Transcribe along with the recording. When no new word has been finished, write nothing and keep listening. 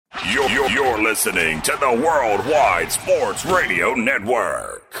You're listening to the Worldwide Sports Radio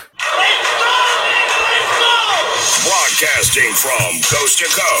Network. Broadcasting from coast to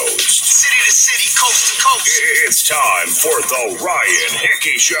coast, city to city, coast to coast. It's time for the Ryan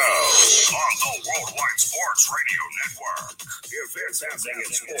Hickey Show on the Worldwide Sports Radio Network. If it's happening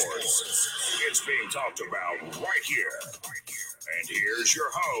in sports, it's being talked about right here. And here's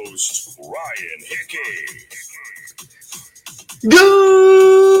your host, Ryan Hickey.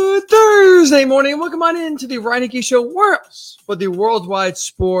 Good Thursday morning. Welcome on into the Ryan Hickey Show Worlds for the Worldwide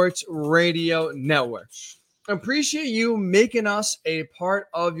Sports Radio Network. I appreciate you making us a part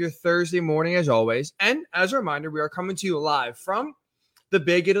of your Thursday morning as always. And as a reminder, we are coming to you live from the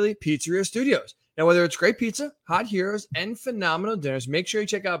Big Italy Pizzeria Studios. Now, whether it's great pizza, hot heroes, and phenomenal dinners, make sure you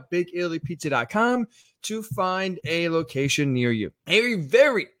check out BigItalyPizza.com to find a location near you. A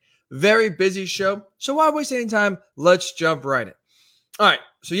very busy show. So why waste any time? Let's jump right in. All right.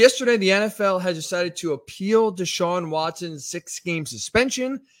 So yesterday, the NFL has decided to appeal Deshaun Watson's 6-game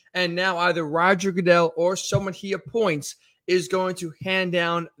suspension. And now either Roger Goodell or someone he appoints is going to hand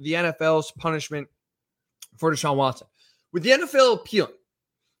down the NFL's punishment for Deshaun Watson. With the NFL appealing,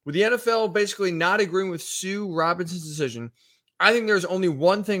 with the NFL basically not agreeing with Sue Robinson's decision, I think there's only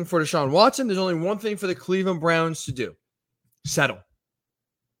one thing for Deshaun Watson. There's only one thing for the Cleveland Browns to do. Settle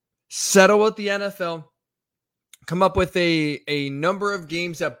with the NFL. Come up with a number of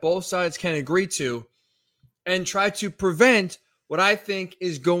games that both sides can agree to and try to prevent what I think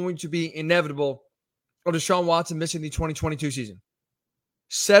is going to be inevitable of Deshaun Watson missing the 2022 season.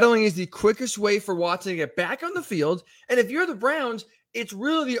 Settling is the quickest way for Watson to get back on the field. And if you're the Browns, it's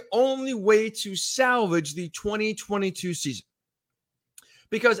really the only way to salvage the 2022 season.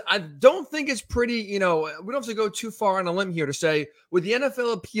 Because I don't think it's pretty, we don't have to go too far on a limb here to say, with the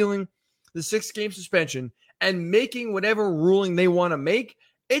NFL appealing the 6-game suspension and making whatever ruling they want to make,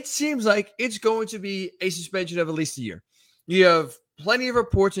 it seems like it's going to be a suspension of at least a year. You have plenty of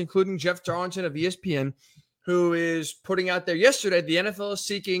reports, including Jeff Darlington of ESPN, who is putting out there yesterday the NFL is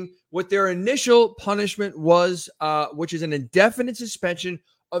seeking what their initial punishment was, which is an indefinite suspension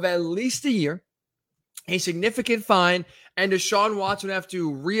of at least a year, a significant fine, and Deshaun Watson would have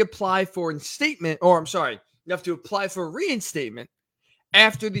to apply for reinstatement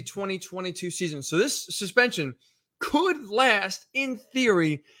after the 2022 season. So this suspension could last, in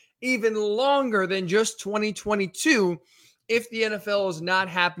theory, even longer than just 2022 if the NFL is not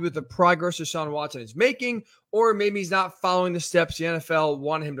happy with the progress Deshaun Watson is making, or maybe he's not following the steps the NFL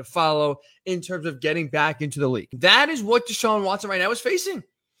wanted him to follow in terms of getting back into the league. That is what Deshaun Watson right now is facing.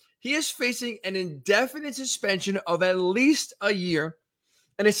 He is facing an indefinite suspension of at least a year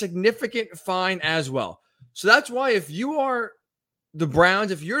and a significant fine as well. So that's why if you are the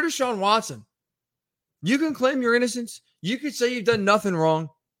Browns, if you're Deshaun Watson, you can claim your innocence. You could say you've done nothing wrong.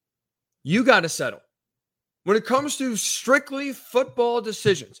 You got to settle. When it comes to strictly football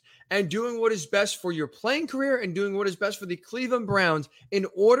decisions and doing what is best for your playing career and doing what is best for the Cleveland Browns in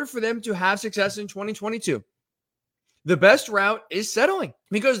order for them to have success in 2022, the best route is settling.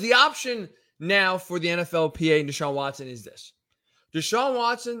 Because the option now for the NFLPA and Deshaun Watson is this. Deshaun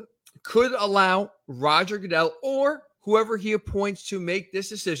Watson could allow Roger Goodell or whoever he appoints to make this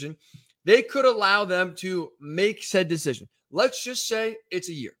decision, they could allow them to make said decision. Let's just say it's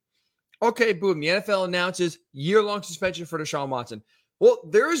a year. Okay, boom, the NFL announces year-long suspension for Deshaun Watson. Well,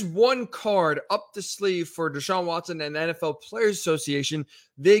 there is one card up the sleeve for Deshaun Watson and the NFL Players Association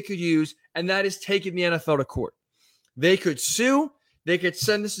they could use, and that is taking the NFL to court. They could sue, they could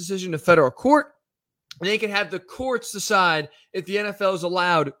send this decision to federal court, and they could have the courts decide if the NFL is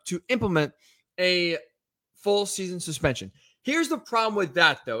allowed to implement a full season suspension. Here's the problem with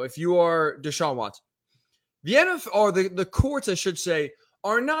that, though, if you are Deshaun Watson. The NFL, or the courts, I should say,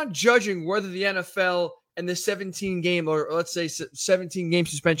 are not judging whether the NFL and the 17-game, or let's say 17-game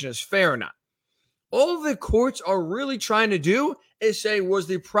suspension is fair or not. All the courts are really trying to do is say, was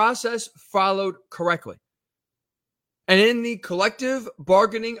the process followed correctly? And in the collective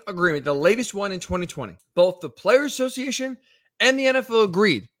bargaining agreement, the latest one in 2020, both the Players Association and the NFL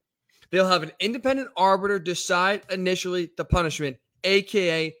agreed they'll have an independent arbiter decide initially the punishment,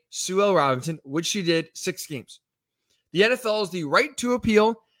 a.k.a. Sue L. Robinson, which she did 6 games. The NFL has the right to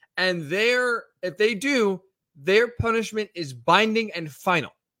appeal, and if they do, their punishment is binding and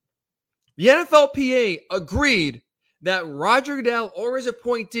final. The NFLPA agreed that Roger Goodell or his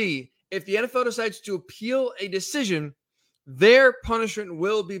appointee, if the NFL decides to appeal a decision, their punishment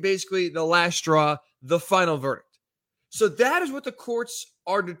will be basically the last straw, the final verdict. So that is what the courts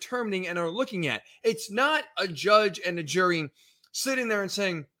are determining and are looking at. It's not a judge and a jury sitting there and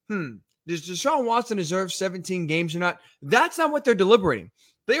saying, does Deshaun Watson deserve 17 games or not? That's not what they're deliberating.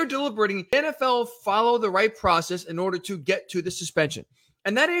 They are deliberating. The NFL follow the right process in order to get to the suspension.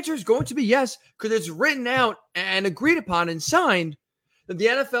 And that answer is going to be yes, because it's written out and agreed upon and signed that the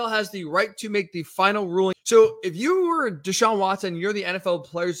NFL has the right to make the final ruling. So if you were Deshaun Watson, you're the NFL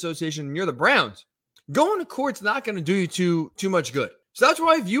Players Association, and you're the Browns, going to court's not going to do you too much good. So that's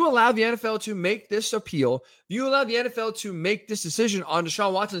why if you allow the NFL to make this appeal, if you allow the NFL to make this decision on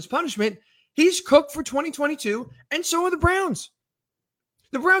Deshaun Watson's punishment, he's cooked for 2022, and so are the Browns.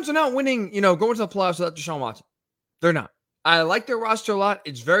 The Browns are not winning, going to the playoffs without Deshaun Watson. They're not. I like their roster a lot.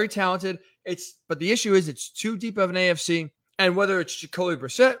 It's very talented. But the issue is it's too deep of an AFC. And whether it's Jacoby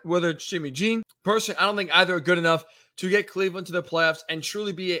Brissett, whether it's Jimmy G, personally, I don't think either are good enough to get Cleveland to the playoffs and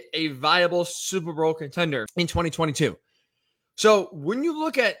truly be a viable Super Bowl contender in 2022. So when you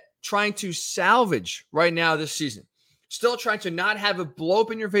look at trying to salvage right now this season, still trying to not have it blow up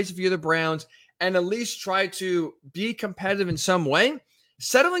in your face if you're the Browns and at least try to be competitive in some way,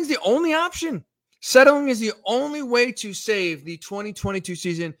 settling is the only option. Settling is the only way to save the 2022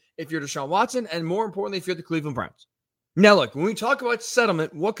 season if you're Deshaun Watson, and more importantly, if you're the Cleveland Browns. Now, look, when we talk about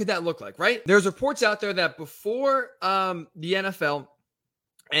settlement, what could that look like, right? There's reports out there that before the NFL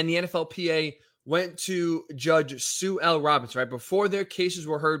and the NFLPA went to Judge Sue L. Robinson, right, before their cases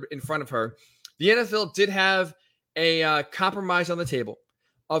were heard in front of her, the NFL did have a compromise on the table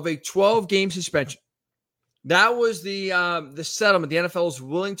of a 12-game suspension. That was the settlement the NFL was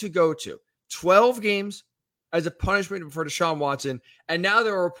willing to go to. 12 games as a punishment for Deshaun Watson. And now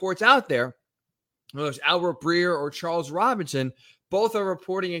there are reports out there, whether it's Albert Breer or Charles Robinson, both are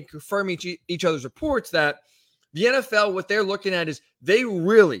reporting and confirming each other's reports that the NFL, what they're looking at is they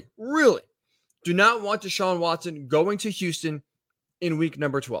really, really do not want Deshaun Watson going to Houston in week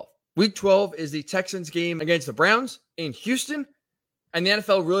number 12. Week 12 is the Texans game against the Browns in Houston, and the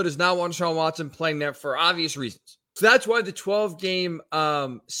NFL really does not want Deshaun Watson playing there for obvious reasons. So that's why the 12-game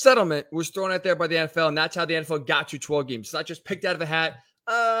settlement was thrown out there by the NFL, and that's how the NFL got to 12 games. It's not just picked out of a hat.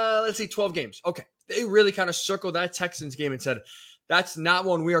 Let's see, 12 games. Okay. They really kind of circled that Texans game and said, that's not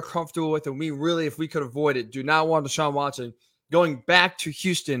one we are comfortable with, and we really, if we could avoid it, do not want Deshaun Watson going back to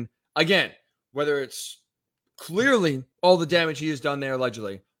Houston again, whether it's clearly all the damage he has done there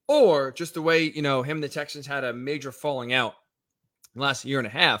allegedly, or just the way, him and the Texans had a major falling out in the last year and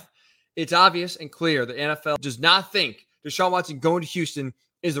a half. It's obvious and clear the NFL does not think Deshaun Watson going to Houston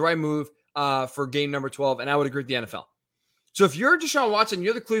is the right move for game number 12, and I would agree with the NFL. So if you're Deshaun Watson,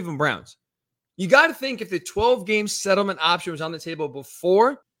 you're the Cleveland Browns, you got to think if the 12-game settlement option was on the table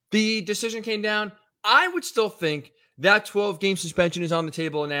before the decision came down, I would still think that 12-game suspension is on the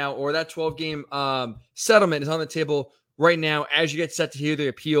table now, or that 12-game settlement is on the table right now as you get set to hear the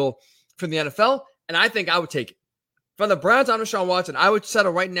appeal from the NFL, and I think I would take it. From the Browns on Deshaun Watson, I would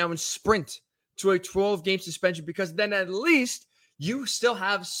settle right now and sprint to a 12-game suspension, because then at least you still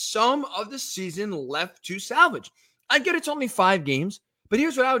have some of the season left to salvage. I get it's only 5 games, but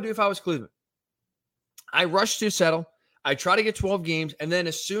here's what I would do if I was Cleveland. I rush to settle. I try to get 12 games, and then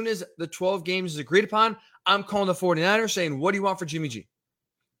as soon as the 12 games is agreed upon, I'm calling the 49ers saying, what do you want for Jimmy G?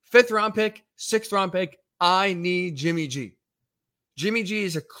 5th-round pick, 6th-round pick, I need Jimmy G. Jimmy G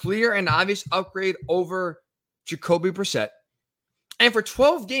is a clear and obvious upgrade over Jacoby Brissett. And for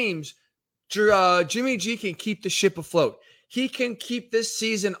 12 games, Jimmy G can keep the ship afloat. He can keep this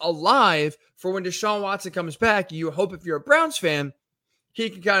season alive for when Deshaun Watson comes back. You hope if you're a Browns fan, he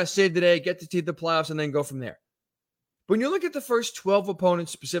can kind of save the day, get to the playoffs, and then go from there. When you look at the first 12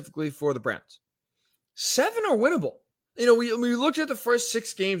 opponents specifically for the Browns, 7 are winnable. We looked at the first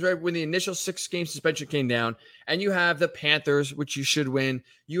 6 games, right, when the initial 6-game suspension came down, and you have the Panthers, which you should win.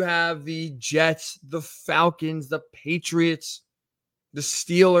 You have the Jets, the Falcons, the Patriots, the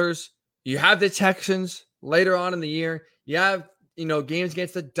Steelers. You have the Texans later on in the year. You have, games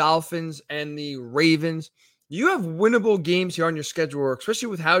against the Dolphins and the Ravens. You have winnable games here on your schedule, especially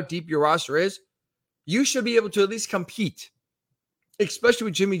with how deep your roster is. You should be able to at least compete, especially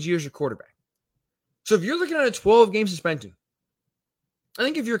with Jimmy G as your quarterback. So if you're looking at a 12-game suspension, I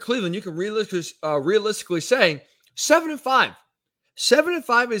think if you're Cleveland, you can realistically say 7-5.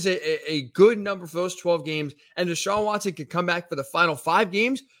 7-5 is a good number for those 12 games, and Deshaun Watson could come back for the final 5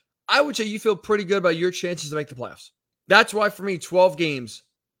 games. I would say you feel pretty good about your chances to make the playoffs. That's why, for me, 12 games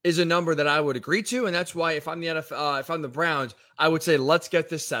is a number that I would agree to, and that's why if I'm the NFL, if I'm the Browns, I would say let's get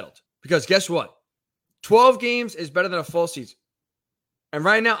this settled. Because guess what? 12 games is better than a full season. And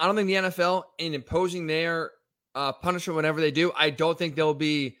right now, I don't think the NFL, in imposing their punishment whenever they do, I don't think they'll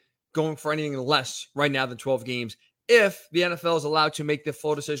be going for anything less right now than 12 games. If the NFL is allowed to make the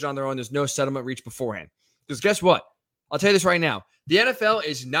full decision on their own, there's no settlement reached beforehand. Because guess what? I'll tell you this right now. The NFL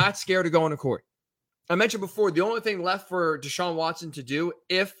is not scared of going to court. I mentioned before, the only thing left for Deshaun Watson to do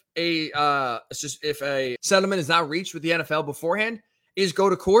if a settlement is not reached with the NFL beforehand is go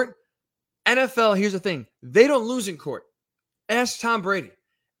to court. NFL, here's the thing. They don't lose in court. Ask Tom Brady.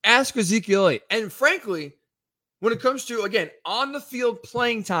 Ask Ezekiel Elliott. And frankly, when it comes to, again, on the field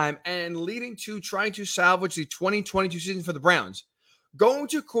playing time and leading to trying to salvage the 2022 season for the Browns, going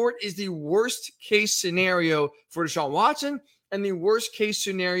to court is the worst case scenario for Deshaun Watson and the worst case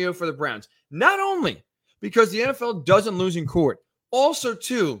scenario for the Browns. Not only because the NFL doesn't lose in court, also,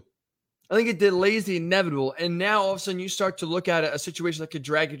 too, I think it delays the inevitable. And now all of a sudden you start to look at a situation that could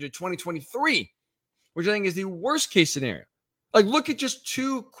drag you to 2023, which I think is the worst case scenario. Like, look at just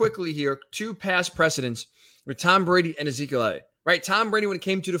two past precedents with Tom Brady and Ezekiel Elliott, right? Tom Brady, when it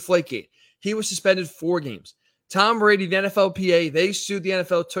came to Deflategate, he was suspended 4 games. Tom Brady, the NFLPA, they sued the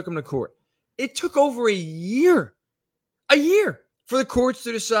NFL, took him to court. It took over a year for the courts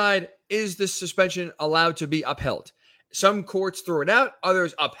to decide, is this suspension allowed to be upheld? Some courts threw it out,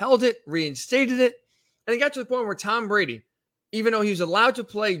 others upheld it, reinstated it, and it got to the point where Tom Brady, even though he was allowed to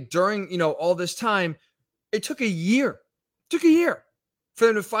play during, all this time, it took a year. For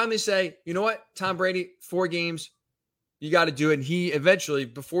them to finally say, you know what, Tom Brady, 4 games, you got to do it. And he eventually,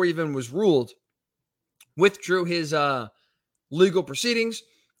 before he even was ruled, withdrew his legal proceedings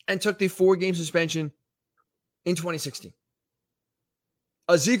and took the 4-game suspension in 2016.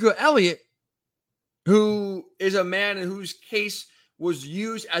 Ezekiel Elliott, who is a man in whose case was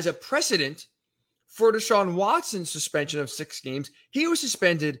used as a precedent for Deshaun Watson's suspension of 6 games, he was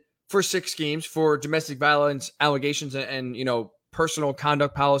suspended for 6 games for domestic violence allegations and personal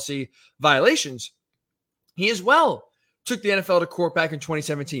conduct policy violations. He as well took the NFL to court back in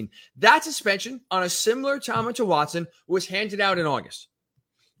 2017. That suspension, on a similar timeline to Watson, was handed out in August.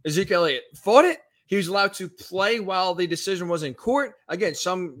 Ezekiel Elliott fought it. He was allowed to play while the decision was in court. Again,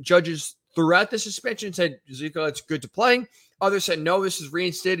 some judges throughout the suspension said, Ezekiel, it's good to play. Others said, no, this is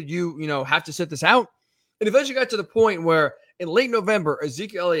reinstated. You have to sit this out. It eventually got to the point where in late November,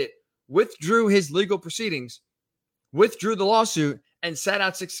 Ezekiel Elliott withdrew his legal proceedings, withdrew the lawsuit, and sat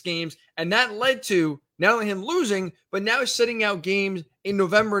out 6 games. And that led to not only him losing, but now he's sitting out games in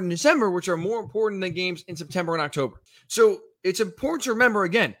November and December, which are more important than games in September and October. So it's important to remember,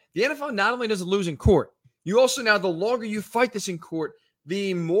 again, the NFL not only doesn't lose in court, you also now, the longer you fight this in court,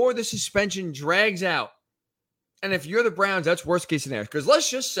 the more the suspension drags out. And if you're the Browns, that's worst case scenario. Because let's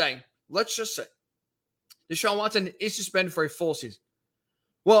just say, Deshaun Watson is suspended for a full season.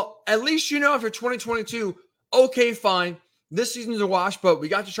 Well, at least after 2022, okay, fine. This season's a wash, but we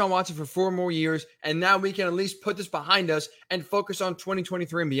got Deshaun Watson for 4 more years, and now we can at least put this behind us and focus on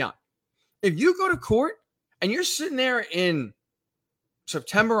 2023 and beyond. If you go to court and you're sitting there in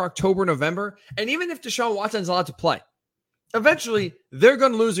September, October, November, and even if Deshaun Watson's allowed to play, eventually they're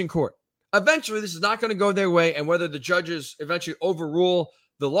going to lose in court. Eventually, this is not going to go their way, and whether the judges eventually overrule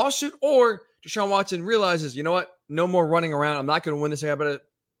the lawsuit or Deshaun Watson realizes, you know what, no more running around. I'm not going to win this. I better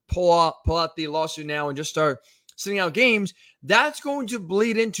pull out the lawsuit now and just start sitting out games. That's going to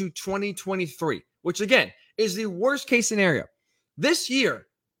bleed into 2023, which again is the worst case scenario. This year,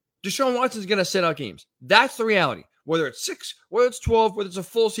 Deshaun Watson is going to sit out games. That's the reality. Whether it's 6, whether it's 12, whether it's a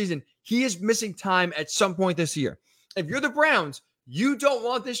full season, he is missing time at some point this year. If you're the Browns, you don't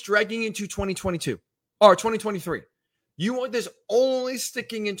want this dragging into 2022 or 2023. You want this only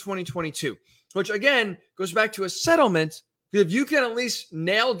sticking in 2022, which again goes back to a settlement. If you can at least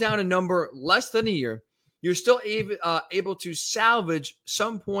nail down a number less than a year, you're still able to salvage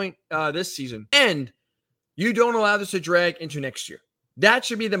some point this season, and you don't allow this to drag into next year. That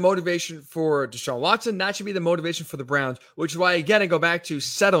should be the motivation for Deshaun Watson. That should be the motivation for the Browns, which is why, again, I go back to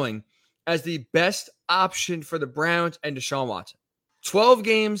settling as the best option for the Browns and Deshaun Watson. 12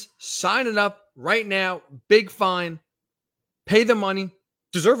 games, sign it up right now, big fine, pay the money,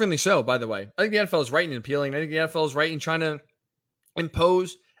 deservingly so, by the way. I think the NFL is right in appealing. I think the NFL is right in trying to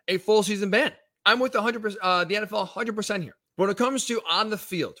impose a full season ban. I'm with the NFL 100% here. When it comes to on the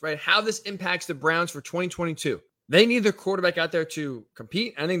field, right, how this impacts the Browns for 2022, they need their quarterback out there to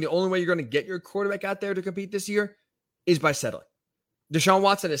compete. I think the only way you're going to get your quarterback out there to compete this year is by settling. Deshaun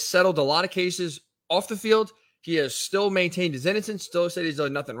Watson has settled a lot of cases off the field. He has still maintained his innocence, still said he's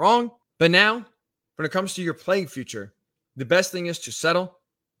done nothing wrong. But now, when it comes to your playing future, the best thing is to settle,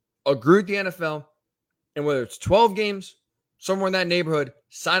 agree with the NFL, and whether it's 12 games, somewhere in that neighborhood,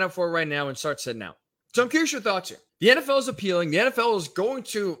 sign up for it right now and start sitting out. So I'm curious your thoughts here. The NFL is appealing. The NFL is going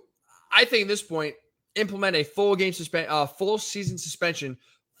to, I think at this point, implement a full season suspension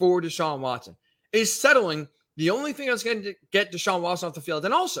for Deshaun Watson. Is settling the only thing that's going to get Deshaun Watson off the field?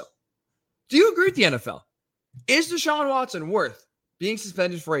 And also, do you agree with the NFL? Is Deshaun Watson worth being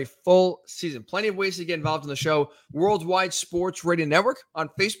suspended for a full season. Plenty of ways to get involved in the show. Worldwide Sports Radio Network on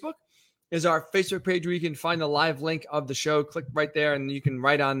Facebook is our Facebook page where you can find the live link of the show. Click right there, and you can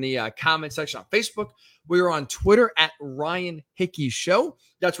write on the comment section on Facebook. We are on Twitter at Ryan Hickey Show.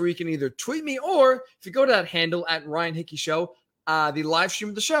 That's where you can either tweet me, or if you go to that handle at Ryan Hickey Show, the live stream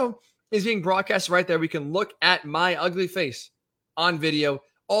of the show is being broadcast right there. We can look at my ugly face on video.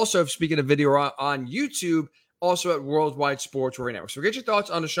 Also, speaking of video, on YouTube, also at Worldwide Sports Radio Network. So get your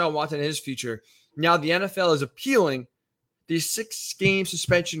thoughts on Deshaun Watson and his future. Now, the NFL is appealing the 6-game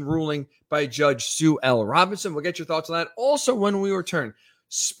suspension ruling by Judge Sue L. Robinson. We'll get your thoughts on that also when we return.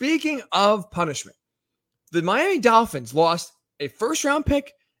 Speaking of punishment, the Miami Dolphins lost a first-round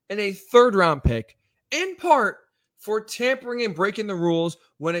pick and a third-round pick, in part for tampering and breaking the rules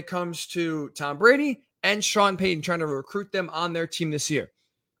when it comes to Tom Brady and Sean Payton trying to recruit them on their team this year.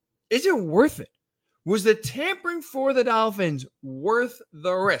 Is it worth it? Was the tampering for the Dolphins worth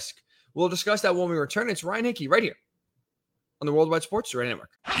the risk? We'll discuss that when we return. It's Ryan Hickey right here on the Worldwide Sports Radio Network.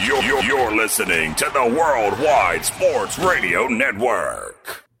 You're listening to the Worldwide Sports Radio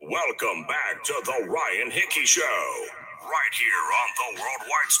Network. Welcome back to the Ryan Hickey Show, right here on the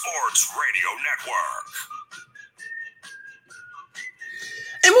Worldwide Sports Radio Network.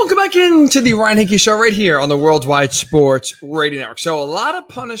 And welcome back into the Ryan Hickey Show right here on the Worldwide Sports Radio Network. So a lot of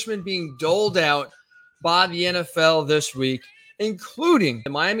punishment being doled out by the NFL this week, including the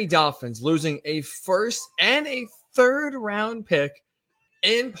Miami Dolphins losing a first and a third round pick,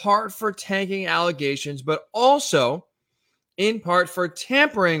 in part for tanking allegations, but also in part for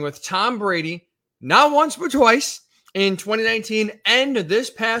tampering with Tom Brady, not once but twice in 2019 and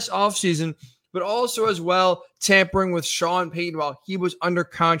this past offseason, but also as well tampering with Sean Payton while he was under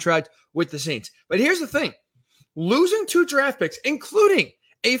contract with the Saints. But here's the thing. Losing 2 draft picks, including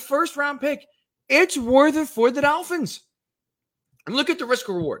a first round pick, it's worth it for the Dolphins. And look at the risk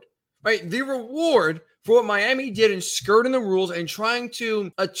reward, right? The reward for what Miami did in skirting the rules and trying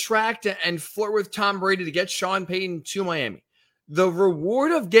to attract and flirt with Tom Brady to get Sean Payton to Miami. The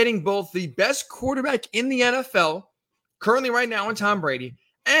reward of getting both the best quarterback in the NFL, currently right now in Tom Brady,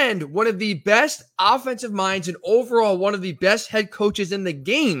 and one of the best offensive minds and overall one of the best head coaches in the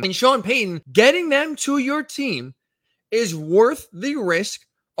game, and Sean Payton, getting them to your team is worth the risk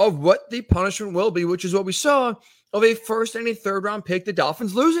of what the punishment will be, which is what we saw of a first and a third round pick, the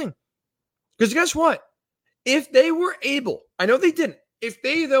Dolphins losing. Because guess what? If they were able, I know they didn't, if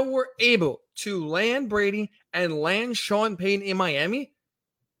they though were able to land Brady and land Sean Payton in Miami,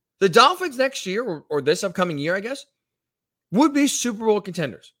 the Dolphins next year, or this upcoming year, I guess, would be Super Bowl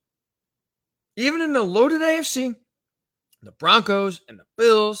contenders. Even in the loaded AFC, the Broncos and the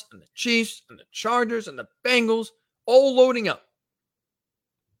Bills and the Chiefs and the Chargers and the Bengals all loading up.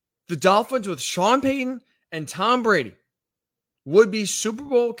 The Dolphins with Sean Payton and Tom Brady would be Super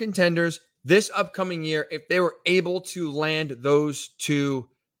Bowl contenders this upcoming year if they were able to land those 2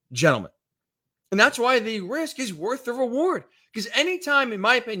 gentlemen. And that's why the risk is worth the reward. Because anytime, in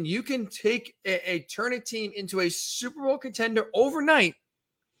my opinion, you can take turn a team into a Super Bowl contender overnight,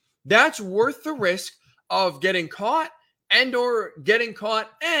 that's worth the risk of getting caught and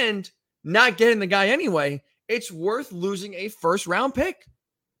not getting the guy anyway. It's worth losing a first round pick.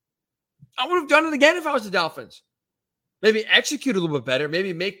 I would have done it again if I was the Dolphins. Maybe execute a little bit better.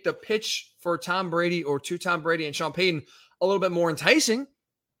 Maybe make the pitch for Tom Brady or to Tom Brady and Sean Payton a little bit more enticing.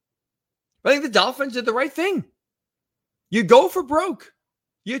 But I think the Dolphins did the right thing. You go for broke.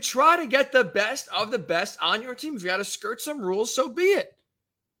 You try to get the best of the best on your team. If you got to skirt some rules, so be it.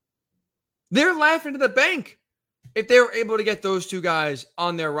 They're laughing to the bank if they were able to get those 2 guys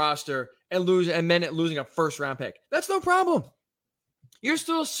on their roster and losing a first round pick. That's no problem. You're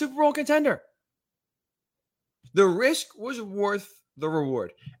still a Super Bowl contender. The risk was worth the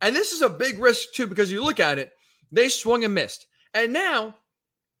reward. And this is a big risk too, because you look at it, they swung and missed. And now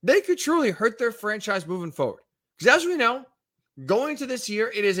they could truly hurt their franchise moving forward. Because as we know, going into this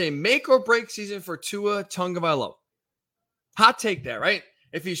year, it is a make or break season for Tua Tagovailoa. Hot take there, right?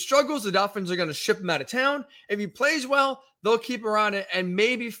 If he struggles, the Dolphins are going to ship him out of town. If he plays well, they'll keep around it and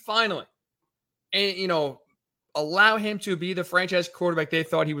maybe finally, allow him to be the franchise quarterback they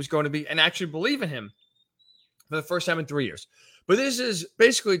thought he was going to be and actually believe in him for the first time in 3 years. But this is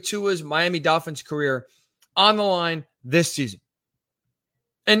basically Tua's Miami Dolphins career on the line this season.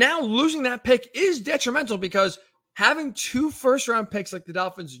 And now losing that pick is detrimental because having 2 first-round picks like the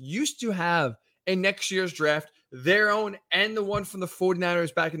Dolphins used to have in next year's draft, their own and the one from the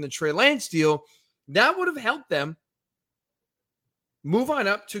 49ers back in the Trey Lance deal, that would have helped them move on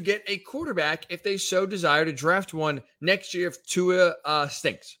up to get a quarterback if they so desire to draft one next year if Tua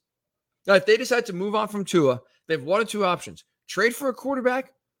stinks. Now, if they decide to move on from Tua, they have 1 or 2 options. trade for a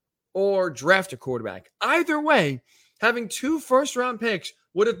quarterback or draft a quarterback. Either way, having 2 first-round picks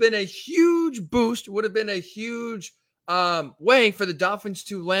would have been a huge boost, would have been a huge way for the Dolphins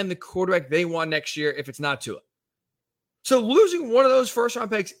to land the quarterback they want next year if it's not Tua. So losing one of those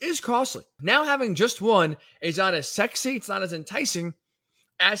first-round picks is costly. Now having just one is not as sexy, it's not as enticing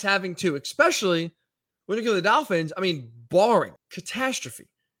as having 2, especially when you go to the Dolphins. I mean, barring catastrophe,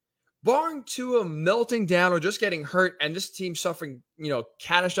 barring Tua melting down or just getting hurt and this team suffering,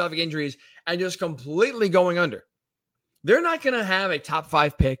 catastrophic injuries and just completely going under, they're not going to have a top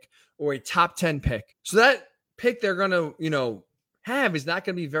 5 pick or a top 10 pick. So that pick they're going to, have is not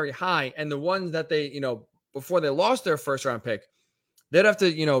going to be very high. And the ones that they, before they lost their first round pick, they'd have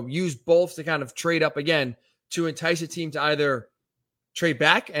to, use both to kind of trade up again to entice a team to either trade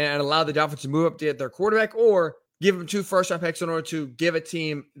back and allow the Dolphins to move up to get their quarterback, or give them 2 first round picks in order to give a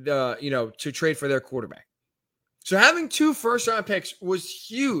team to trade for their quarterback. So having 2 first round picks was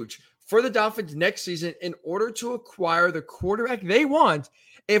huge for the Dolphins next season in order to acquire the quarterback they want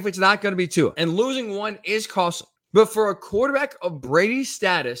if it's not going to be Tua. And losing one is costly. But for a quarterback of Brady's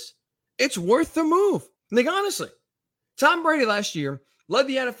status, it's worth the move. Like, honestly, Tom Brady last year led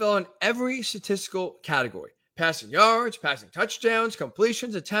the NFL in every statistical category. Passing yards, passing touchdowns,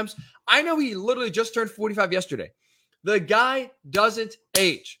 completions, attempts. I know he literally just turned 45 yesterday. The guy doesn't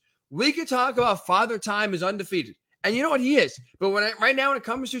age. We could talk about Father Time is undefeated. And you know what? He is. But right now when it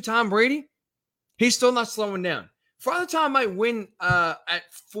comes to Tom Brady, he's still not slowing down. Father Time might win at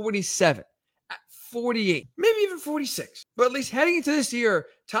 47, at 48, maybe even 46. But at least heading into this year,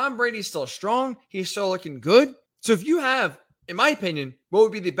 Tom Brady's still strong. He's still looking good. So if you have, in my opinion, what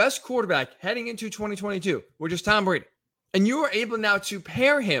would be the best quarterback heading into 2022, which is Tom Brady, and you are able now to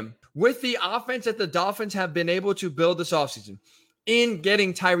pair him with the offense that the Dolphins have been able to build this offseason in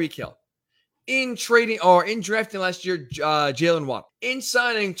getting Tyreek Hill, in trading or in drafting last year Jalen Waddle, in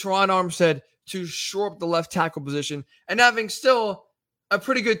signing Teron Armstead to shore up the left tackle position, and having still a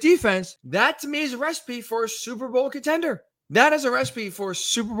pretty good defense, that to me is a recipe for a Super Bowl contender. That is a recipe for a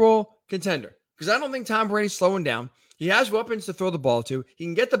Super Bowl contender. Because I don't think Tom Brady's slowing down. He has weapons to throw the ball to. He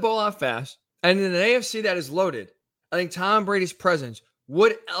can get the ball out fast. And in an AFC that is loaded, I think Tom Brady's presence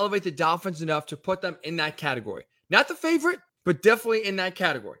would elevate the Dolphins enough to put them in that category. Not the favorite, but definitely in that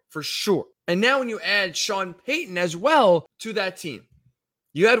category, for sure. And now when you add Sean Payton as well to that team,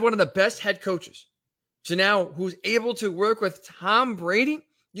 you had one of the best head coaches. So now who's able to work with Tom Brady?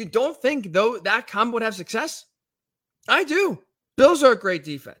 You don't think, though, that combo would have success? I do. Bills are a great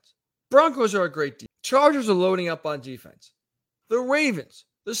defense. Broncos are a great defense. Chargers are loading up on defense. The Ravens,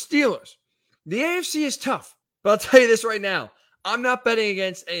 the Steelers. The AFC is tough. But I'll tell you this right now. I'm not betting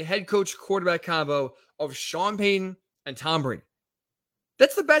against a head coach quarterback combo of Sean Payton and Tom Brady.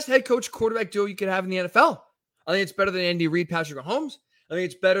 That's the best head coach quarterback duo you could have in the NFL. I think it's better than Andy Reid, Patrick Mahomes. I think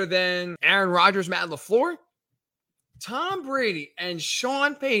it's better than Aaron Rodgers, Matt LaFleur. Tom Brady and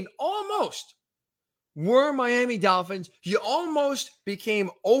Sean Payton almost were Miami Dolphins. You almost became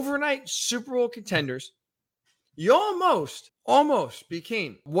overnight Super Bowl contenders. You almost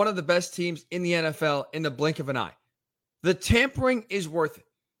became one of the best teams in the NFL in the blink of an eye. The tampering is worth it.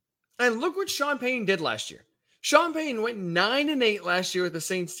 And look what Sean Payton did last year. Sean Payton went 9-8 last year with the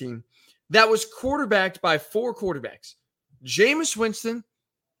Saints team that was quarterbacked by 4 quarterbacks. Jameis Winston,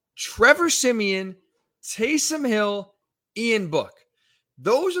 Trevor Siemian, Taysom Hill, Ian Book.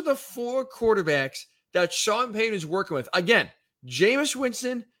 Those are the 4 quarterbacks that Sean Payton is working with. Again, Jameis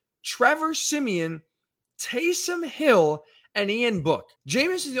Winston, Trevor Siemian, Taysom Hill, and Ian Book.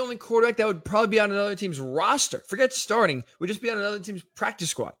 Jameis is the only quarterback that would probably be on another team's roster. Forget starting. Would just be on another team's practice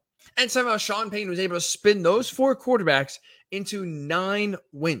squad. And somehow Sean Payton was able to spin those 4 quarterbacks into 9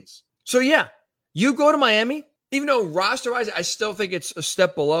 wins. So yeah, you go to Miami, even though roster-wise, I still think it's a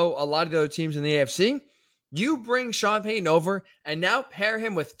step below a lot of the other teams in the AFC. You bring Sean Payton over and now pair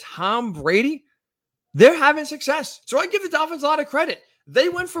him with Tom Brady. They're having success. So I give the Dolphins a lot of credit. They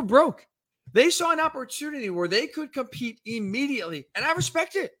went for broke. They saw an opportunity where they could compete immediately, and I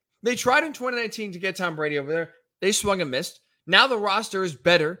respect it. They tried in 2019 to get Tom Brady over there. They swung and missed. Now the roster is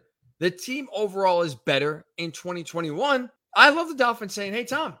better. The team overall is better in 2021. I love the Dolphins saying, hey,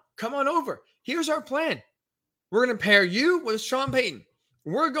 Tom, come on over. Here's our plan. We're going to pair you with Sean Payton.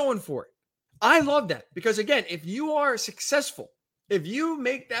 We're going for it. I love that because, again, if you are successful, if you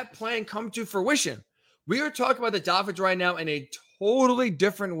make that plan come to fruition, we are talking about the Dolphins right now in a totally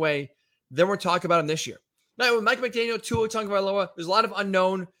different way than we're talking about them this year. Now, with Mike McDaniel, Tua Tagovailoa, there's a lot of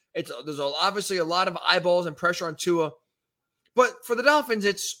unknown. There's obviously a lot of eyeballs and pressure on Tua. But for the Dolphins,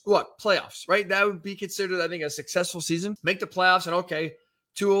 it's what? Playoffs, right? That would be considered, I think, a successful season. Make the playoffs, and okay,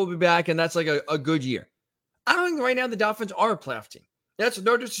 Tua will be back, and that's like a good year. I don't think right now the Dolphins are a playoff team. That's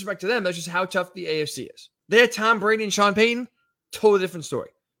no disrespect to them. That's just how tough the AFC is. They had Tom Brady and Sean Payton, totally different story.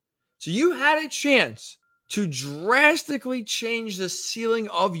 So you had a chance to drastically change the ceiling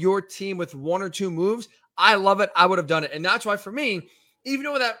of your team with one or two moves. I love it. I would have done it. And that's why for me, even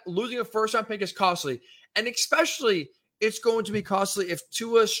though that losing a first-round pick is costly, and especially it's going to be costly if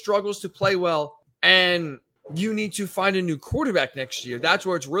Tua struggles to play well and you need to find a new quarterback next year. That's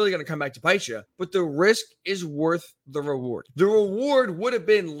where it's really going to come back to bite you. But the risk is worth the reward. The reward would have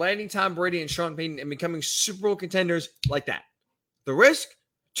been landing Tom Brady and Sean Payton and becoming Super Bowl contenders like that. The risk,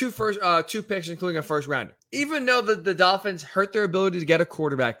 two picks, including a first rounder. Even though the Dolphins hurt their ability to get a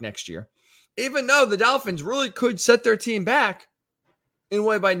quarterback next year, even though the Dolphins really could set their team back in a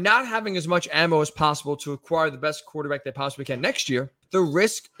way by not having as much ammo as possible to acquire the best quarterback they possibly can next year, the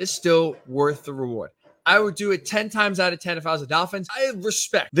risk is still worth the reward. I would do it 10 times out of 10 if I was the Dolphins. I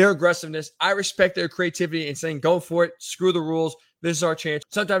respect their aggressiveness. I respect their creativity and saying, go for it. Screw the rules. This is our chance.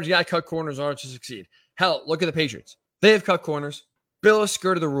 Sometimes you got to cut corners in order to succeed. Hell, look at the Patriots. They have cut corners. Bill has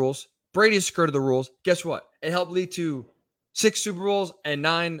skirted the rules. Brady has skirted the rules. Guess what? It helped lead to 6 Super Bowls and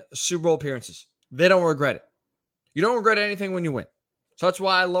 9 Super Bowl appearances. They don't regret it. You don't regret anything when you win. So that's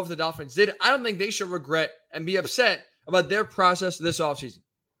why I love the Dolphins did. I don't think they should regret and be upset about their process this offseason.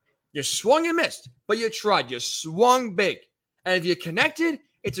 You swung and missed, but you tried. You swung big. And if you connected,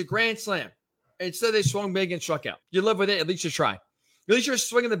 it's a grand slam. Instead, they swung big and struck out. You live with it. At least you try. At least you're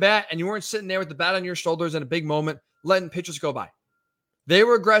swinging the bat, and you weren't sitting there with the bat on your shoulders in a big moment, letting pitchers go by. They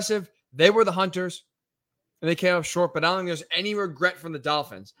were aggressive. They were the hunters, and they came up short. But I don't think there's any regret from the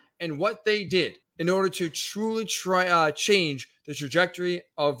Dolphins and what they did in order to truly change the trajectory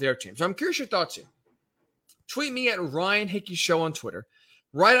of their team. So I'm curious your thoughts here. Tweet me at Ryan Hickey Show on Twitter.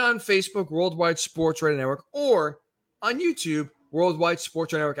 Right on Facebook, Worldwide Sports Radio Network, or on YouTube, Worldwide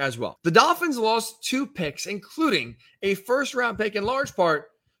Sports Radio Network as well. The Dolphins lost 2 picks, including a first-round pick in large part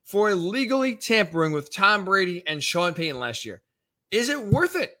for illegally tampering with Tom Brady and Sean Payton last year. Is it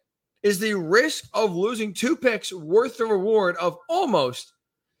worth it? Is the risk of losing 2 picks worth the reward of almost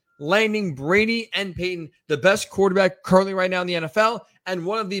landing Brady and Payton, the best quarterback currently right now in the NFL and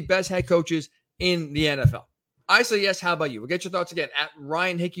one of the best head coaches in the NFL? I say yes. How about you? We'll get your thoughts again at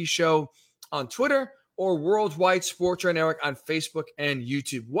Ryan Hickey Show on Twitter or Worldwide Sports Radio Network on Facebook and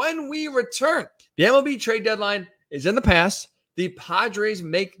YouTube. When we return, the MLB trade deadline is in the past. The Padres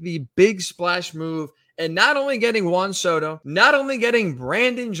make the big splash move and not only getting Juan Soto, not only getting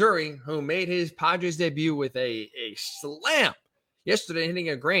Brandon Drury, who made his Padres debut with a slam yesterday hitting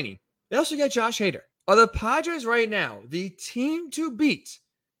a granny. They also get Josh Hader. Are the Padres right now the team to beat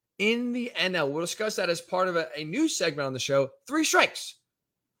in the NL? We'll discuss that as part of a new segment on the show, 3 Strikes,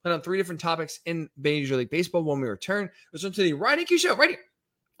 and on 3 different topics in Major League Baseball when we return. Listen to the Ryan Hickey Show right here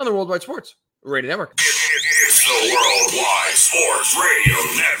on the Worldwide Sports Radio Network. It's the Worldwide Sports Radio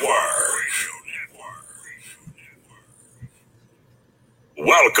Network.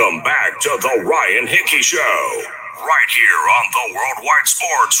 Welcome back to the Ryan Hickey Show, right here on the Worldwide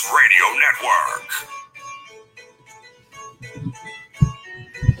Sports Radio Network.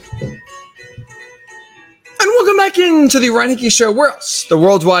 And welcome back into the Ryan Hickey Show. Where else? The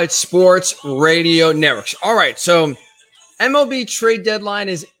Worldwide Sports Radio Networks. All right, so MLB trade deadline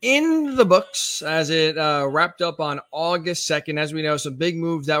is in the books as it wrapped up on August 2nd. As we know, some big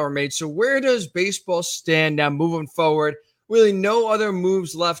moves that were made. So where does baseball stand now moving forward? Really no other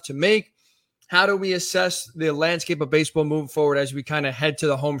moves left to make. How do we assess the landscape of baseball moving forward as we kind of head to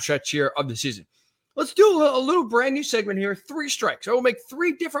the home stretch here of the season? Let's do a little brand new segment here, 3 Strikes. I will make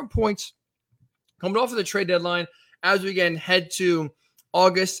 3 different points coming off of the trade deadline as we again head to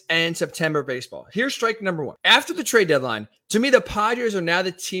August and September baseball. Here's strike number 1. After the trade deadline, to me, the Padres are now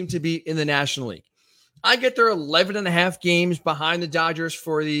the team to beat in the National League. I get they're 11.5 games behind the Dodgers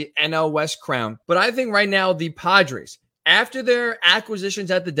for the NL West crown. But I think right now the Padres, after their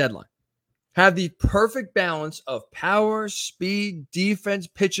acquisitions at the deadline, have the perfect balance of power, speed, defense,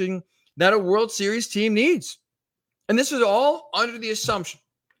 pitching that a World Series team needs. And this is all under the assumption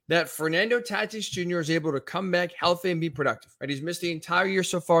that Fernando Tatis Jr. is able to come back healthy and be productive. Right? He's missed the entire year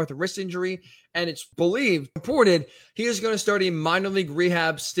so far with a wrist injury, and it's reported, he is going to start a minor league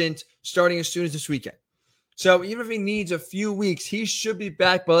rehab stint starting as soon as this weekend. So even if he needs a few weeks, he should be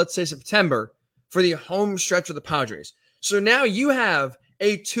back by, let's say, September for the home stretch of the Padres. So now you have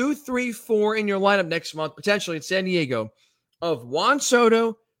a 2-3-4 in your lineup next month, potentially in San Diego, of Juan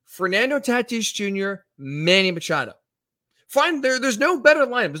Soto, Fernando Tatis Jr., Manny Machado. Fine, there's no better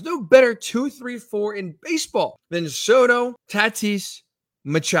lineup. There's no better 2-3-4 in baseball than Soto, Tatis,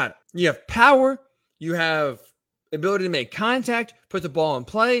 Machado. You have power. You have ability to make contact, put the ball in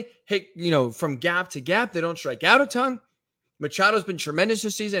play, hit, from gap to gap. They don't strike out a ton. Machado's been tremendous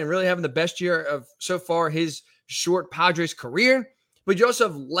this season and really having the best year of so far his short Padres career. But you also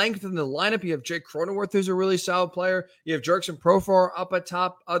have length in the lineup. You have Jake Cronenworth, who's a really solid player. You have Jurickson Profar up at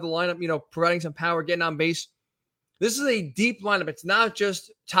top of the lineup, providing some power, getting on base. This is a deep lineup. It's not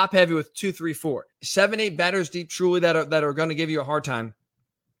just top heavy with 2, 3, 4. 7, 8 batters deep, truly, that are going to give you a hard time.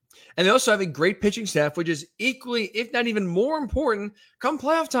 And they also have a great pitching staff, which is equally, if not even more important, come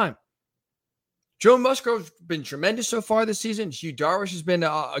playoff time. Joe Musgrove's been tremendous so far this season. Hugh Darvish has been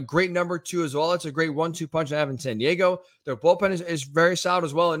a great number 2 as well. It's a great 1-2 punch they have in San Diego. Their bullpen is very solid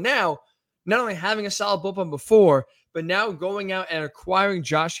as well. And now, not only having a solid bullpen before, but now going out and acquiring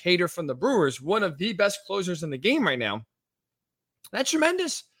Josh Hader from the Brewers, one of the best closers in the game right now. That's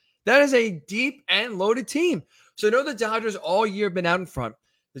tremendous. That is a deep and loaded team. So I know the Dodgers all year have been out in front.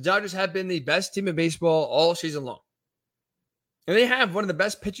 The Dodgers have been the best team in baseball all season long. And they have one of the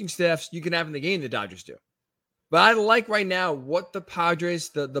best pitching staffs you can have in the game, the Dodgers do. But I like right now what the Padres,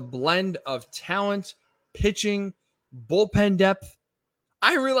 the blend of talent, pitching, bullpen depth.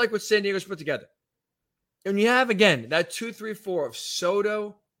 I really like what San Diego's put together. And you have, again, that 2, 3, 4 of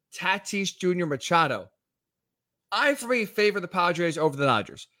Soto, Tatis Jr., Machado. I favor the Padres over the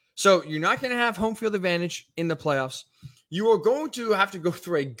Dodgers. So you're not going to have home field advantage in the playoffs. You are going to have to go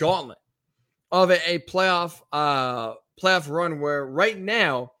through a gauntlet of a playoff run where right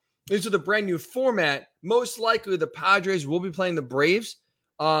now, this is the brand new format. Most likely the Padres will be playing the Braves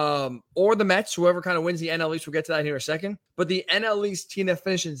or the Mets, whoever kind of wins the NL East. We'll get to that here in a second. But the NL East team that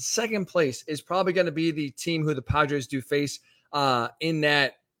finishes in second place is probably going to be the team who the Padres do face in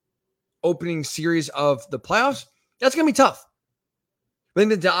that opening series of the playoffs. That's going to be tough. I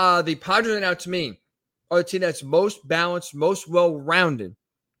think the Padres right now, to me, are the team that's most balanced, most well-rounded.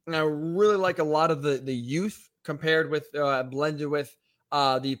 And I really like a lot of the youth compared with, blended with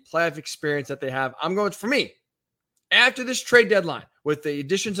the playoff experience that they have. I'm going, for me, after this trade deadline, with the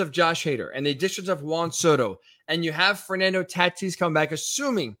additions of Josh Hader and the additions of Juan Soto, and you have Fernando Tatis come back,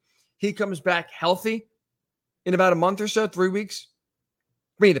 assuming he comes back healthy in about a month or so, 3 weeks.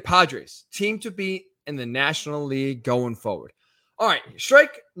 For me, the Padres, team to beat in the National League going forward. All right,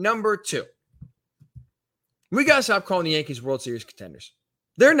 strike number 2. We got to stop calling the Yankees World Series contenders.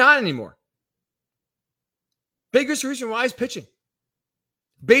 They're not anymore. Biggest reason why is pitching.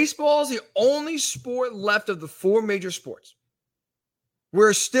 Baseball is the only sport left of the 4 major sports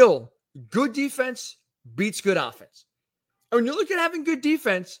where still good defense beats good offense. And when you look at having good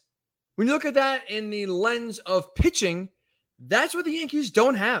defense, when you look at that in the lens of pitching, that's what the Yankees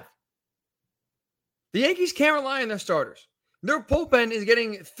don't have. The Yankees can't rely on their starters. Their bullpen is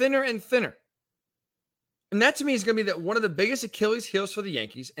getting thinner and thinner. And that, to me, is going to be one of the biggest Achilles heels for the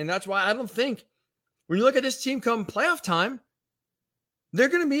Yankees. And that's why I don't think, when you look at this team come playoff time, they're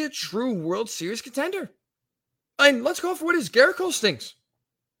going to be a true World Series contender. And let's go for what is. Gerrit Cole stinks.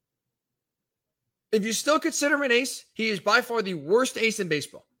 If you still consider him an ace, he is by far the worst ace in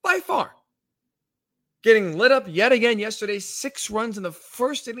baseball. By far. Getting lit up yet again yesterday, 6 runs in the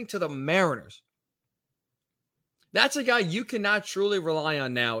first inning to the Mariners. That's a guy you cannot truly rely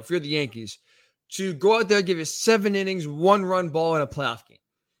on now, if you're the Yankees, to go out there, give you 7 innings, 1-run ball in a playoff game.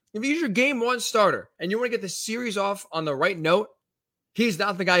 If you use your game 1 starter and you want to get the series off on the right note, he's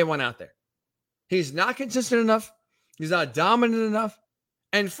not the guy you want out there. He's not consistent enough. He's not dominant enough.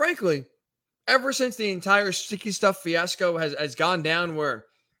 And frankly, ever since the entire sticky stuff fiasco has gone down, where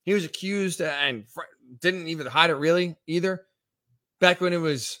he was accused and didn't even hide it really either, back when it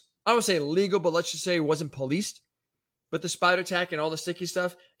was, I would say legal, but let's just say it wasn't policed, with the spider attack and all the sticky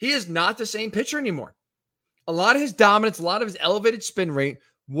stuff, he is not the same pitcher anymore. A lot of his dominance, a lot of his elevated spin rate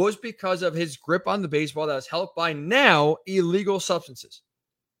was because of his grip on the baseball that was helped by now illegal substances.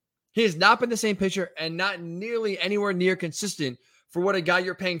 He has not been the same pitcher and not nearly anywhere near consistent for what a guy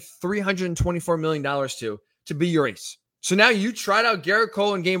you're paying $324 million to be your ace. So now you tried out Gerrit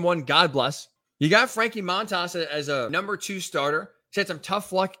Cole in game 1, God bless. You got Frankie Montas as a number 2 starter. He had some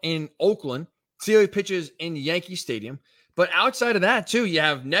tough luck in Oakland. See how he pitches in Yankee Stadium. But outside of that, too, you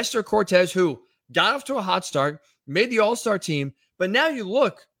have Nestor Cortez, who got off to a hot start, made the All-Star team. But now you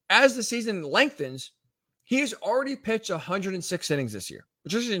look, as the season lengthens, he has already pitched 106 innings this year.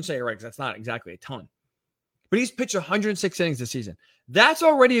 Which I shouldn't say right, because that's not exactly a ton. But he's pitched 106 innings this season. That's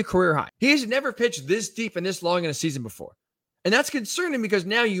already a career high. He has never pitched this deep and this long in a season before. And that's concerning because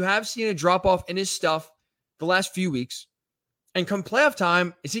now you have seen a drop-off in his stuff the last few weeks. And come playoff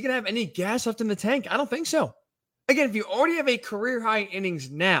time, is he going to have any gas left in the tank? I don't think so. Again, if you already have a career high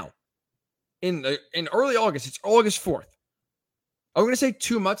innings now, in early August, it's August 4th. Are we going to say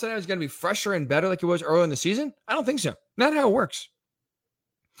 2 months now is going to be fresher and better like it was earlier in the season? I don't think so. Not how it works.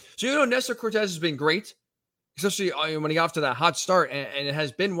 So, Nestor Cortez has been great, especially when he got off to that hot start, and it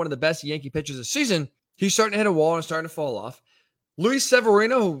has been one of the best Yankee pitchers this season. He's starting to hit a wall and starting to fall off. Luis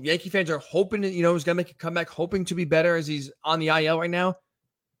Severino, who Yankee fans are hoping, is going to make a comeback, hoping to be better as he's on the IL right now.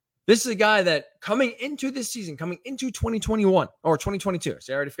 This is a guy that coming into this season, coming into 2021 or 2022.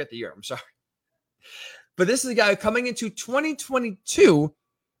 See, I already forgot the year. I'm sorry. But this is a guy who coming into 2022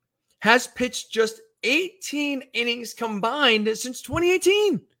 has pitched just 18 innings combined since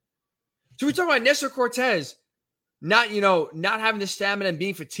 2018. So we talk about Nestor Cortez not having the stamina and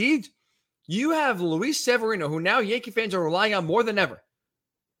being fatigued. You have Luis Severino, who now Yankee fans are relying on more than ever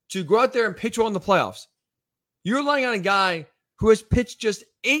to go out there and pitch well in the playoffs. You're relying on a guy who has pitched just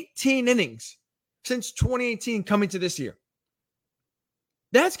 18 innings since 2018 coming to this year.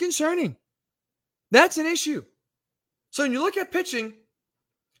 That's concerning. That's an issue. So when you look at pitching,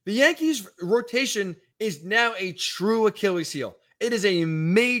 the Yankees' rotation is now a true Achilles heel. It is a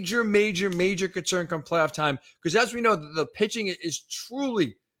major, major, major concern come playoff time because as we know, the pitching is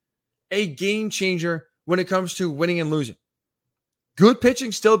truly a game changer when it comes to winning and losing. Good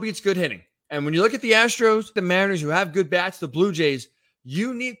pitching still beats good hitting. And when you look at the Astros, the Mariners who have good bats, the Blue Jays,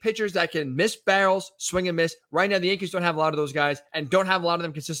 you need pitchers that can miss barrels, swing and miss. Right now, the Yankees don't have a lot of those guys and don't have a lot of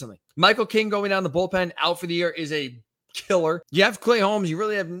them consistently. Michael King going down the bullpen out for the year is a killer. You have Clay Holmes. You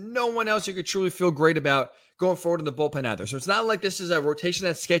really have no one else you could truly feel great about going forward in the bullpen either. So it's not like this is a rotation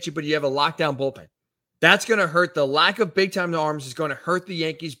that's sketchy, but you have a lockdown bullpen. That's going to hurt. The lack of big-time arms is going to hurt the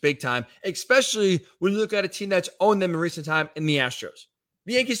Yankees big time, especially when you look at a team that's owned them in recent time in the Astros.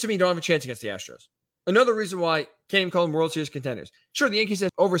 The Yankees, to me, don't have a chance against the Astros. Another reason why can't even call them World Series contenders. Sure, the Yankees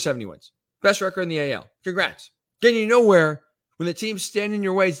have over 70 wins. Best record in the AL. Congrats. Getting you nowhere when the team's standing in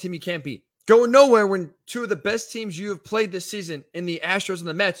your way is a team you can't beat. Going nowhere when two of the best teams you have played this season in the Astros and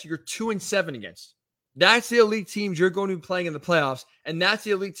the Mets, you're 2-7 against. That's the elite teams you're going to be playing in the playoffs, and that's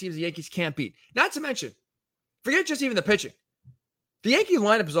the elite teams the Yankees can't beat. Not to mention, forget just even the pitching. The Yankee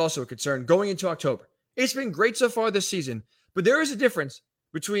lineup is also a concern going into October. It's been great so far this season, but there is a difference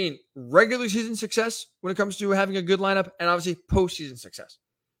between regular season success when it comes to having a good lineup and obviously postseason success.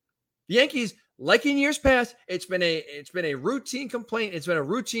 The Yankees, like in years past, it's been a routine complaint. It's been a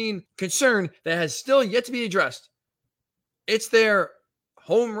routine concern that has still yet to be addressed. It's their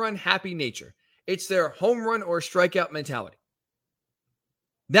home run happy nature. It's their home run or strikeout mentality.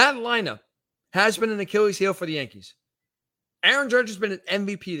 That lineup has been an Achilles heel for the Yankees. Aaron Judge has been an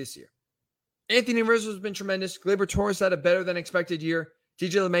MVP this year. Anthony Rizzo has been tremendous. Gleyber Torres had a better than expected year.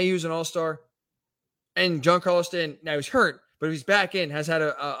 DJ LeMahieu's an all-star. And Giancarlo Stanton, now he's hurt, but if he's back in, has had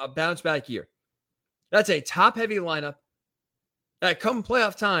a bounce-back year. That's a top-heavy lineup that come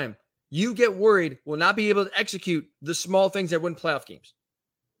playoff time, you get worried will not be able to execute the small things that win playoff games.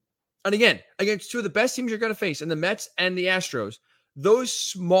 And again, against two of the best teams you're going to face in the Mets and the Astros, those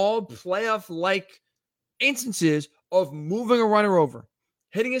small playoff-like instances of moving a runner over,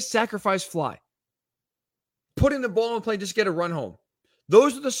 hitting a sacrifice fly, putting the ball in play just to get a run home.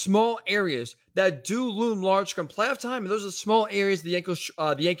 Those are the small areas that do loom large come playoff time, and those are the small areas the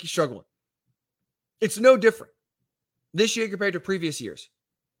Yankees struggle in. It's no different this year compared to previous years.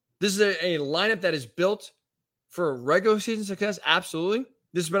 This is a lineup that is built for regular season success, absolutely.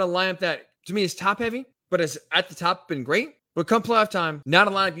 This has been a lineup that, to me, is top-heavy, but has at the top been great. But come playoff time, not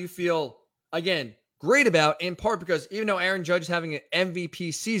a lineup you feel, again, great about, in part because even though Aaron Judge is having an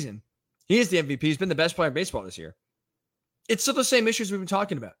MVP season, he is the MVP. He's been the best player in baseball this year. It's still the same issues we've been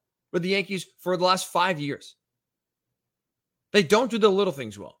talking about with the Yankees for the last 5 years. They don't do the little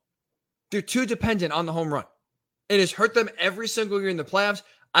things well. They're too dependent on the home run. It has hurt them every single year in the playoffs.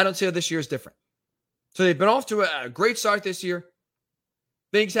 I don't see how this year is different. So they've been off to a great start this year.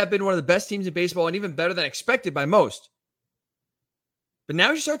 Yankees have been one of the best teams in baseball and even better than expected by most. But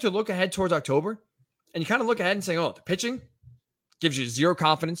now you start to look ahead towards October, and you kind of look ahead and say, oh, the pitching gives you zero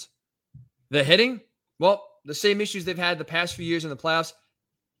confidence. The hitting, well, the same issues they've had the past few years in the playoffs,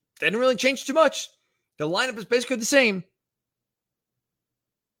 they didn't really change too much. The lineup is basically the same.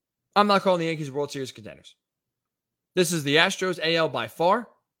 I'm not calling the Yankees World Series contenders. This is the Astros AL by far.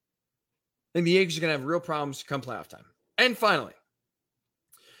 I think the Yankees are going to have real problems come playoff time. And finally,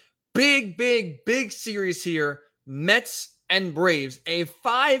 big series here. Mets and Braves, a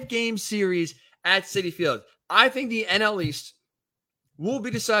 5-game series at Citi Field. I think the NL East will be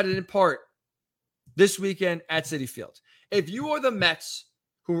decided in part this weekend at Citi Field. If you are the Mets,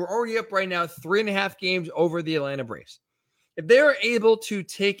 who are already up right now 3.5 games over the Atlanta Braves, if they are able to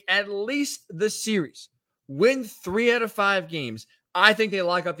take at least the series, win 3 out of 5 games, I think they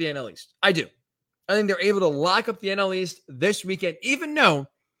lock up the NL East. I do. I think they're able to lock up the NL East this weekend, even though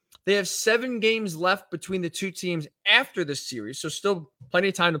they have 7 games left between the two teams after this series. So still plenty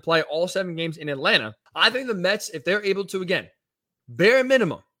of time to play all 7 games in Atlanta. I think the Mets, if they're able to, again, bare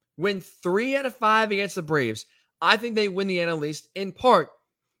minimum, win 3 out of 5 against the Braves, I think they win the NL East in part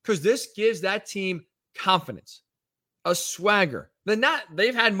because this gives that team confidence, a swagger.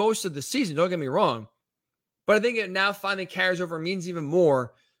 They've had most of the season, don't get me wrong, but I think it now finally carries over and means even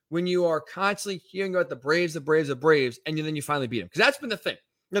more when you are constantly hearing about the Braves, and then you finally beat them. Because that's been the thing.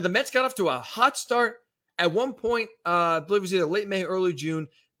 The Mets got off to a hot start. At one point, I believe it was either late May, early June,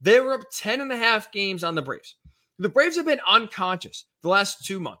 they were up 10.5 games on the Braves. The Braves have been unconscious the last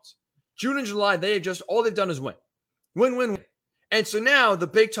 2 months. June and July, all they've done is win. Win. And so now the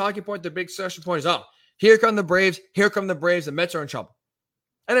big talking point, the big discussion point is, here come the Braves, the Mets are in trouble.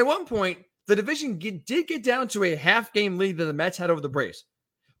 And at one point, the division did get down to a half-game lead that the Mets had over the Braves.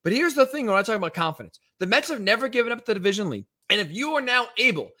 But here's the thing when I talk about confidence. The Mets have never given up the division lead. And if you are now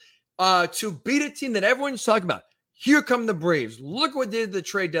able to beat a team that everyone's talking about, here come the Braves. Look what they did at the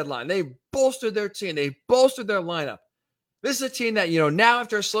trade deadline. They bolstered their team. They bolstered their lineup. This is a team that, now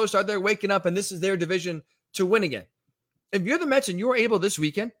after a slow start, they're waking up, and this is their division to win again. If you're the Mets and you're able this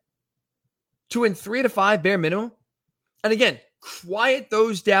weekend to win 3 out of 5 bare minimum, and again, quiet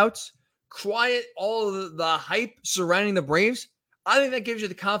those doubts, quiet all of the hype surrounding the Braves, I think that gives you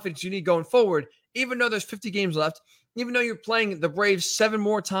the confidence you need going forward, even though there's 50 games left, even though you're playing the Braves 7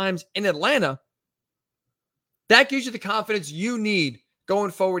 more times in Atlanta. That gives you the confidence you need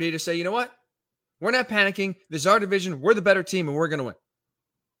going forward here to say, you know what? We're not panicking. This is our division. We're the better team, and we're going to win.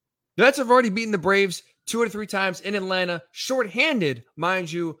 The Mets have already beaten the Braves 2 or 3 times in Atlanta, shorthanded,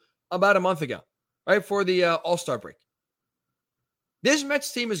 mind you, about a month ago, right before the All-Star break. This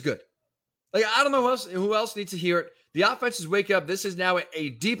Mets team is good. I don't know who else needs to hear it. The offense is waking up. This is now a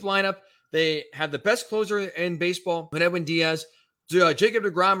deep lineup. They have the best closer in baseball, Edwin Diaz. Jacob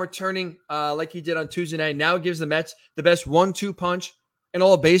deGrom returning like he did on Tuesday night now gives the Mets the best 1-2 punch in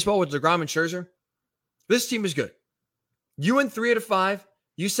all of baseball with deGrom and Scherzer. This team is good. You win 3 out of 5.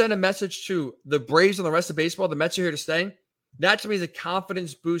 You send a message to the Braves and the rest of baseball. The Mets are here to stay. That to me is a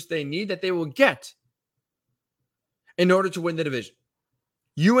confidence boost they need that they will get in order to win the division.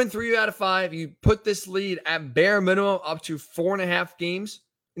 You win 3 out of 5. You put this lead at bare minimum up to 4.5 games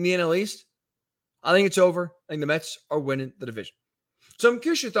in the NL East. I think it's over. I think the Mets are winning the division. So I'm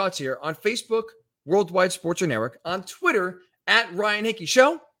curious your thoughts here on Facebook, Worldwide Sports Network, on Twitter at Ryan Hickey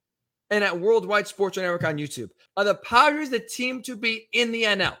Show, and at Worldwide Sports Network on YouTube. Are the Padres the team to beat in the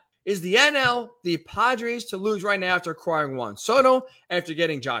NL? Is the NL the Padres to lose right now after acquiring Juan Soto, after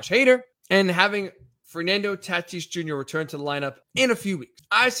getting Josh Hader, and having Fernando Tatis Jr. return to the lineup in a few weeks?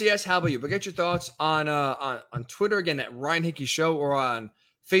 I say yes. How about you? But get your thoughts on Twitter, again, at Ryan Hickey Show, or on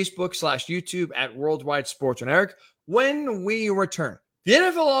Facebook/YouTube at Worldwide Sports Network when we return. The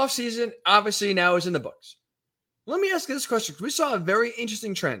NFL offseason obviously now is in the books. Let me ask you this question, because we saw a very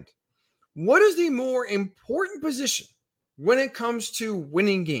interesting trend. What is the more important position when it comes to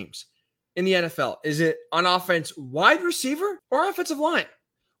winning games in the NFL? Is it on offense, wide receiver, or offensive line?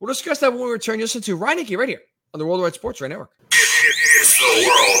 We'll discuss that when we return. You'll listen to Ryan Hickey right here on the Worldwide Sports Radio Network. It's the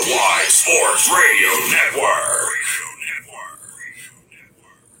Worldwide Sports Radio Network.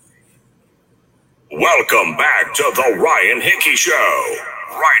 Welcome back to the Ryan Hickey Show,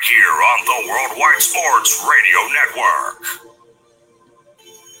 right here on the Worldwide Sports Radio Network.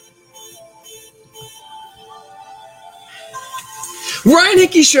 Ryan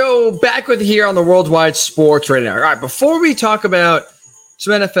Hickey Show, back with you here on the Worldwide Sports Radio Network. All right, before we talk about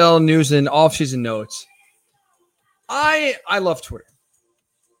some NFL news and offseason notes, I love Twitter.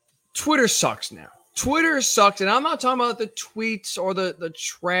 Twitter sucks now. Twitter sucks, and I'm not talking about the tweets or the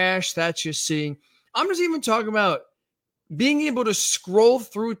trash that you see. I'm just even talking about being able to scroll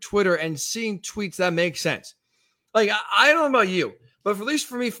through Twitter and seeing tweets that make sense. I don't know about you, but at least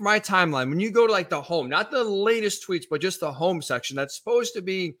for me, for my timeline, when you go to the home, not the latest tweets, but just the home section, that's supposed to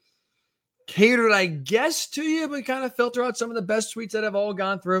be catered, I guess, to you, but kind of filter out some of the best tweets that have all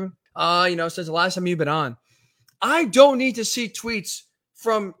gone through, since the last time you've been on. I don't need to see tweets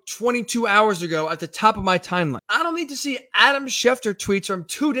from 22 hours ago at the top of my timeline. I don't need to see Adam Schefter tweets from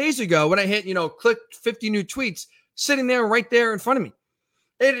 2 days ago when I hit, click 50 new tweets sitting there right there in front of me.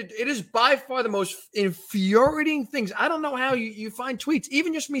 It is by far the most infuriating things. I don't know how you find tweets,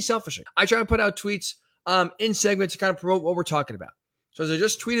 even just me selfishly. I try to put out tweets in segments to kind of promote what we're talking about. So as I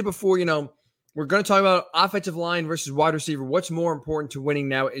just tweeted before, we're going to talk about offensive line versus wide receiver. What's more important to winning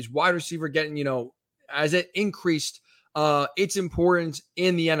now is wide receiver getting, as it increased its importance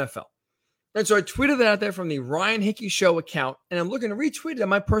in the NFL. And so I tweeted that out there from the Ryan Hickey Show account, and I'm looking to retweet it on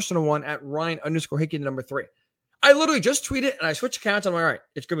my personal one at Ryan_Hickey number 3. I literally just tweeted and I switched accounts. I'm like, all right,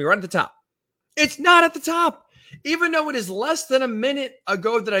 it's going to be right at the top. It's not at the top. Even though it is less than a minute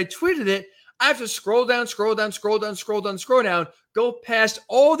ago that I tweeted it, I have to scroll down, go past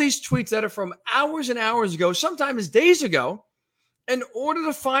all these tweets that are from hours and hours ago, sometimes days ago, in order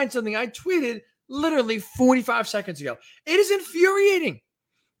to find something I tweeted literally 45 seconds ago. It is infuriating.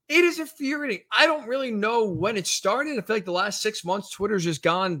 It is infuriating. I don't really know when it started. I feel like the last 6 months, Twitter's just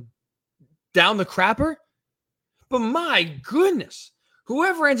gone down the crapper. But my goodness,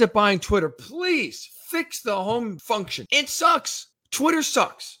 whoever ends up buying Twitter, please fix the home function. It sucks. Twitter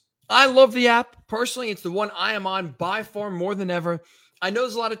sucks. I love the app. Personally, it's the one I am on by far more than ever. I know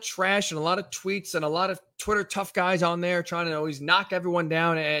there's a lot of trash and a lot of tweets and a lot of Twitter tough guys on there trying to always knock everyone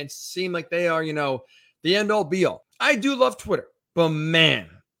down and seem like they are, the end-all be-all. I do love Twitter, but man,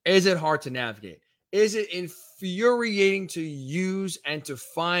 is it hard to navigate? Is it infuriating to use and to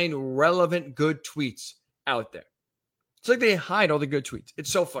find relevant, good tweets out there? It's like they hide all the good tweets.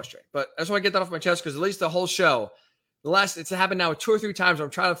 It's so frustrating. But I just want to get that off my chest because at least the whole show, it's happened now 2 or 3 times where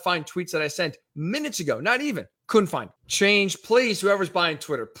I'm trying to find tweets that I sent minutes ago. Not even. Couldn't find it. Change, please, whoever's buying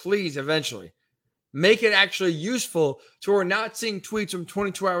Twitter, please, eventually. Make it actually useful so we're not seeing tweets from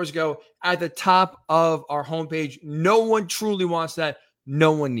 22 hours ago at the top of our homepage. No one truly wants that.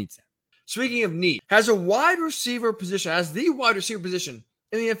 No one needs that. Speaking of need, has the wide receiver position in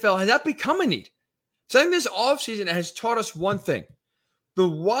the NFL, has that become a need? So I think this offseason has taught us one thing. The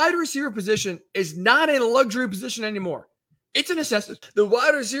wide receiver position is not a luxury position anymore. It's a necessity. The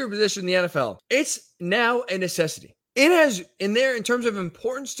wide receiver position in the NFL, it's now a necessity. It has in there in terms of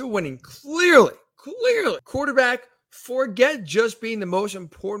importance to winning, clearly, quarterback, forget just being the most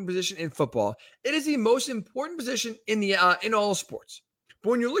important position in football. It is the most important position in all sports.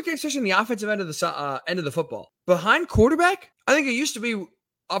 But when you look at especially in the offensive end of the football, behind quarterback, I think it used to be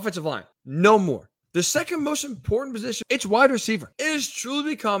offensive line. No more. The second most important position, it's wide receiver. It has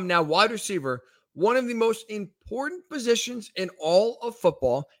truly become now wide receiver, one of the most important positions in all of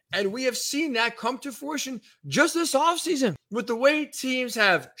football. And we have seen that come to fruition just this offseason with the way teams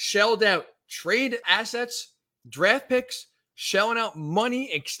have shelled out trade assets, draft picks, shelling out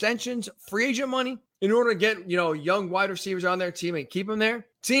money, extensions, free agent money in order to get, young wide receivers on their team and keep them there.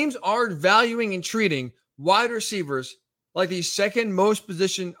 Teams are valuing and treating wide receivers like the second most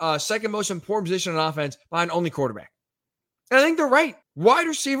important position on offense behind only quarterback. And I think they're right. Wide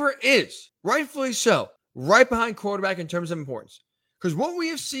receiver is, rightfully so, right behind quarterback in terms of importance. Because what we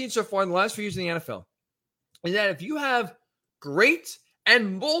have seen so far in the last few years in the NFL is that if you have great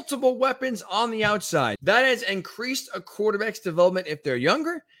and multiple weapons on the outside, that has increased a quarterback's development if they're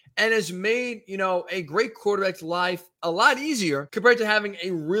younger and has made, a great quarterback's life a lot easier compared to having a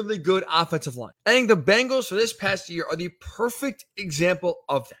really good offensive line. I think the Bengals for this past year are the perfect example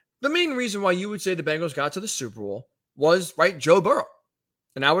of that. The main reason why you would say the Bengals got to the Super Bowl was, right, Joe Burrow.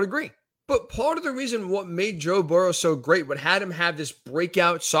 And I would agree. But part of the reason what made Joe Burrow so great, what had him have this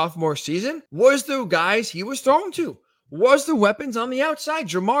breakout sophomore season, was the guys he was throwing to. Was the weapons on the outside.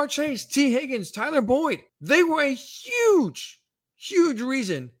 Ja'Marr Chase, T. Higgins, Tyler Boyd. They were a huge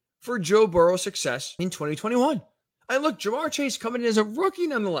reason for Joe Burrow's success in 2021. And look, Ja'Marr Chase coming in as a rookie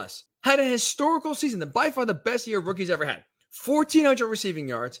nonetheless, had a historical season, by far the best year rookies ever had. 1,400 receiving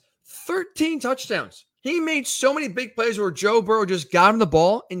yards, 13 touchdowns. He made so many big plays where Joe Burrow just got him the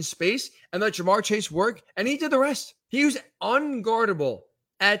ball in space and let Ja'Marr Chase work, and he did the rest. He was unguardable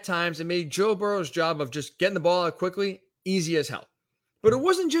at times and made Joe Burrow's job of just getting the ball out quickly easy as hell. But it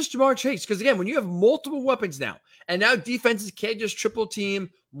wasn't just Ja'Marr Chase, because again, when you have multiple weapons now, and now defenses can't just triple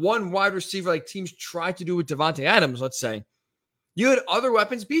team one wide receiver like teams tried to do with Devontae Adams, let's say, you had other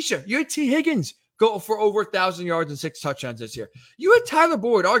weapons beat you. You had T. Higgins go for over 1,000 yards and 6 touchdowns this year. You had Tyler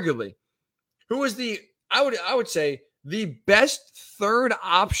Boyd, arguably, who was I would say, the best third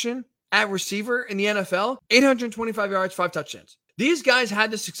option at receiver in the NFL, 825 yards, 5 touchdowns. These guys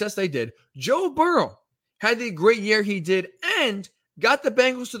had the success they did. Joe Burrow had the great year he did and got the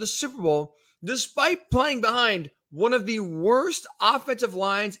Bengals to the Super Bowl despite playing behind one of the worst offensive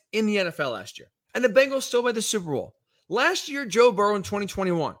lines in the NFL last year. And the Bengals still made the Super Bowl. Last year, Joe Burrow in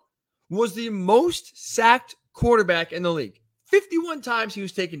 2021 was the most sacked quarterback in the league. 51 times he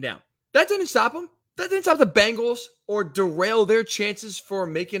was taken down. That didn't stop him. That didn't stop the Bengals or derail their chances for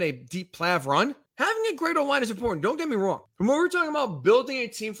making a deep playoff run. Having a great O-line is important. Don't get me wrong. When we're talking about building a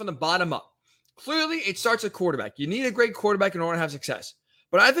team from the bottom up, clearly it starts at quarterback. You need a great quarterback in order to have success.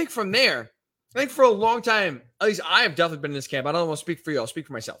 But I think from there, for a long time, at least I have definitely been in this camp. I don't want to speak for you. I'll speak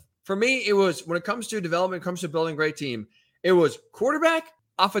for myself. For me, it was when it comes to development, it comes to building a great team, it was quarterback,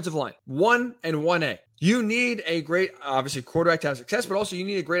 offensive line, 1 and 1A. You need a great, obviously, quarterback to have success, but also you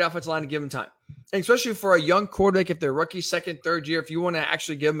need a great offensive line to give him time. And especially for a young quarterback, if they're rookie, second, third year, if you want to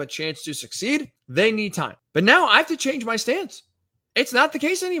actually give them a chance to succeed, they need time. But now I have to change my stance. It's not the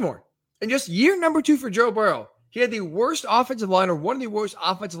case anymore. And just year number 2 for Joe Burrow, he had the worst offensive line, or one of the worst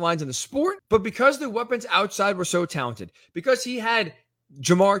offensive lines in the sport. But because the weapons outside were so talented, because he had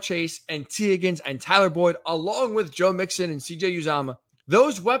Jamar Chase and T. Higgins and Tyler Boyd, along with Joe Mixon and CJ Uzomah,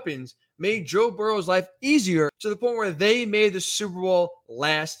 those weapons made Joe Burrow's life easier to the point where they made the Super Bowl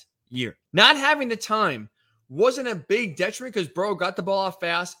last year. Not having the time wasn't a big detriment because Burrow got the ball off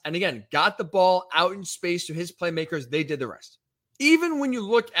fast and, again, got the ball out in space to his playmakers. They did the rest. Even when you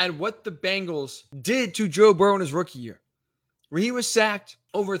look at what the Bengals did to Joe Burrow in his rookie year, where he was sacked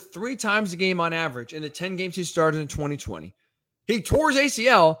over 3 times a game on average in the 10 games he started in 2020. He tore his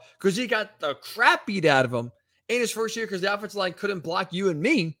ACL because he got the crap beat out of him in his first year because the offensive line couldn't block you and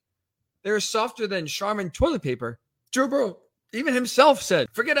me. They're softer than Charmin toilet paper. Joe Burrow, even himself said,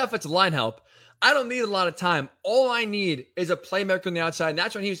 forget offensive line help. I don't need a lot of time. All I need is a playmaker on the outside. And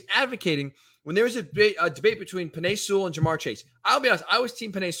that's when he was advocating when there was a debate between Penei Sewell and Jamar Chase. I'll be honest, I was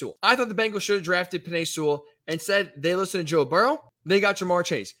team Penei Sewell. I thought the Bengals should have drafted Penei Sewell. Instead, they listened to Joe Burrow. They got Jamar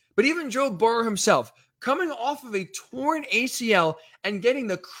Chase. But even Joe Burrow himself, coming off of a torn ACL and getting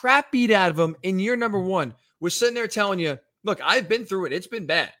the crap beat out of him in year number 1, was sitting there telling you, look, I've been through it. It's been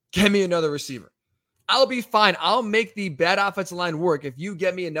bad. Get me another receiver. I'll be fine. I'll make the bad offensive line work if you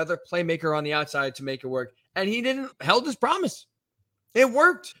get me another playmaker on the outside to make it work. And he held his promise. It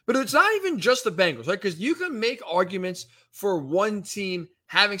worked. But it's not even just the Bengals, right? Because you can make arguments for one team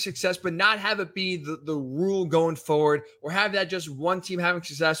having success, but not have it be the rule going forward, or have that just one team having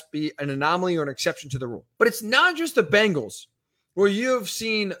success be an anomaly or an exception to the rule. But it's not just the Bengals where you have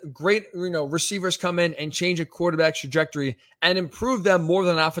seen great, receivers come in and change a quarterback's trajectory and improve them more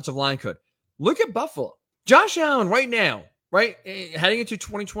than an offensive line could. Look at Buffalo. Josh Allen right now, heading into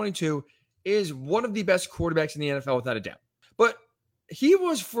 2022, is one of the best quarterbacks in the NFL without a doubt. But he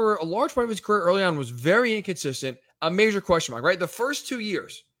was, for a large part of his career early on, was very inconsistent, a major question mark, right? The first 2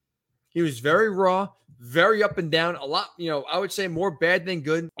 years, he was very raw, very up and down, a lot, I would say more bad than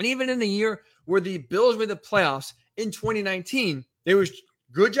good. And even in the year where the Bills made the playoffs in 2019, there was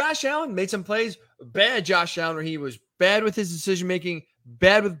good Josh Allen, made some plays, bad Josh Allen, where he was bad with his decision-making,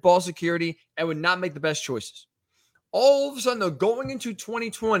 bad with ball security, and would not make the best choices. All of a sudden, though, going into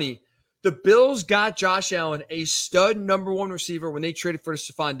 2020, the Bills got Josh Allen, a stud number 1 receiver, when they traded for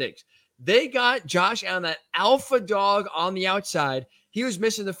Stephon Diggs. They got Josh Allen, that alpha dog on the outside. He was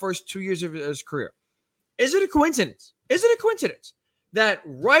missing the first 2 years of his career. Is it a coincidence? Is it a coincidence that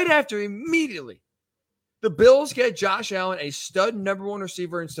right after, immediately, the Bills get Josh Allen, a stud number 1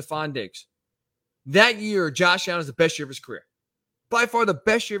 receiver, in Stephon Diggs? That year, Josh Allen is the best year of his career. By far the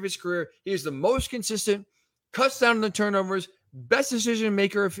best year of his career. He is the most consistent, cuts down on the turnovers, best decision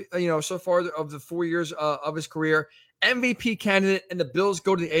maker, so far of the 4 years of his career, MVP candidate, and the Bills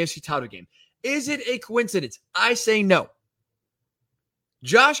go to the AFC title game. Is it a coincidence? I say no.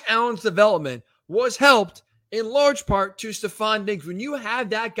 Josh Allen's development was helped in large part to Stephon Diggs. When you have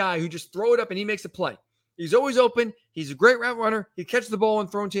that guy who just throw it up and he makes a play, he's always open, he's a great route runner, he catches the ball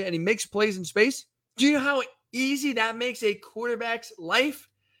and throws it to you, and he makes plays in space. Do you know how easy that makes a quarterback's life?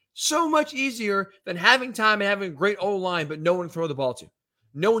 So much easier than having time and having a great O-line, but no one to throw the ball to.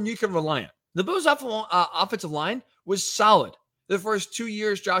 No one you can rely on. The Bills' offensive line was solid the first 2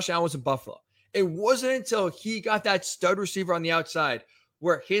 years Josh Allen was in Buffalo. It wasn't until he got that stud receiver on the outside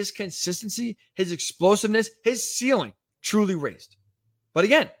where his consistency, his explosiveness, his ceiling truly raised. But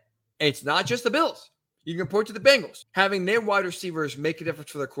again, it's not just the Bills. You can point to the Bengals having their wide receivers make a difference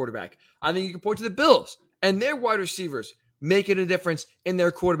for their quarterback. I think you can point to the Bills and their wide receivers making a difference in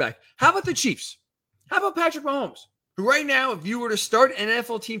their quarterback. How about the Chiefs? How about Patrick Mahomes? Who right now, if you were to start an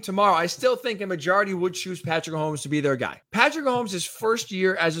NFL team tomorrow, I still think a majority would choose Patrick Mahomes to be their guy. Patrick Mahomes, his first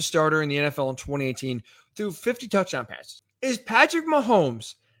year as a starter in the NFL in 2018, threw 50 touchdown passes. Is Patrick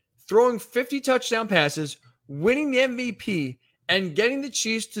Mahomes throwing 50 touchdown passes, winning the MVP, and getting the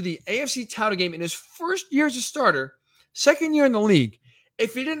Chiefs to the AFC title game in his first year as a starter, second year in the league,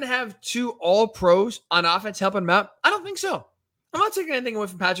 if he didn't have 2 all-pros on offense helping him out? I don't think so. I'm not taking anything away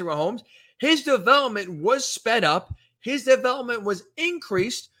from Patrick Mahomes. His development was sped up. His development was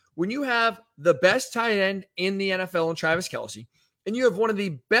increased when you have the best tight end in the NFL in Travis Kelce, and you have one of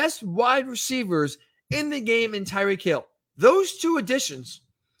the best wide receivers in the game in Tyreek Hill. Those 2 additions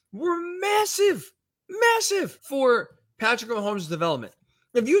were massive for Patrick Mahomes' development.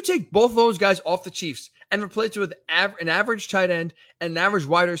 If you take both of those guys off the Chiefs and replace it with an average tight end and an average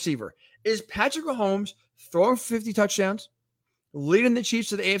wide receiver, is Patrick Mahomes throwing 50 touchdowns? leading the Chiefs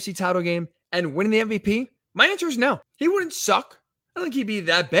to the AFC title game and winning the MVP? My answer is no. He wouldn't suck. I don't think he'd be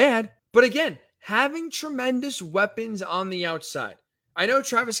that bad. But again, having tremendous weapons on the outside. I know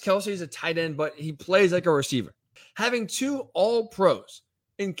Travis Kelce is a tight end, but he plays like a receiver. Having two all-pros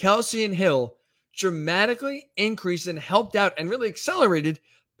in Kelce and Hill dramatically increased and helped out and really accelerated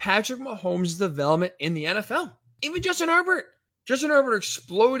Patrick Mahomes' development in the NFL. Even Justin Herbert. Justin Herbert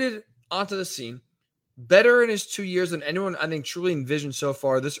exploded onto the scene. Better in his 2 years than anyone, I think, truly envisioned so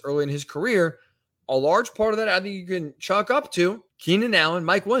far this early in his career. A large part of that, I think you can chalk up to Keenan Allen,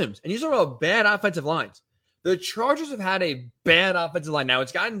 Mike Williams. And these are all bad offensive lines. The Chargers have had a bad offensive line. Now,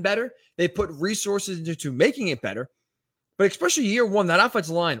 it's gotten better. They put resources into making it better. But especially year one, that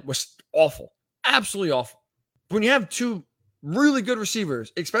offensive line was awful. Absolutely awful. When you have two really good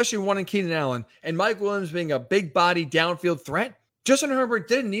receivers, especially one in Keenan Allen, and Mike Williams being a big body downfield threat, Justin Herbert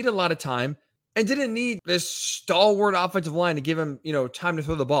didn't need a lot of time and didn't need this stalwart offensive line to give him, time to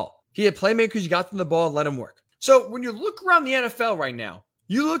throw the ball. He had playmakers, you got them the ball and let him work. So when you look around the NFL right now,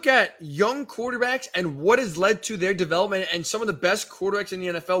 you look at young quarterbacks and what has led to their development and some of the best quarterbacks in the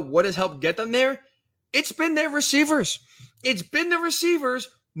NFL, what has helped get them there? It's been their receivers. It's been the receivers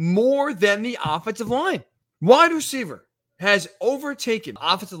more than the offensive line. Wide receiver has overtaken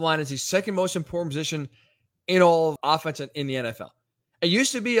offensive line as the second most important position in all of offense in the NFL. It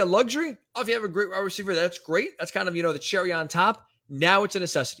used to be a luxury. Oh, if you have a great wide receiver, that's great. That's kind of, the cherry on top. Now it's a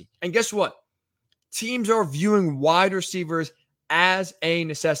necessity. And guess what? Teams are viewing wide receivers as a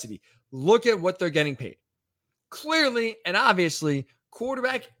necessity. Look at what they're getting paid. Clearly and obviously,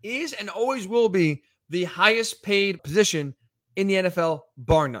 quarterback is and always will be the highest paid position in the NFL,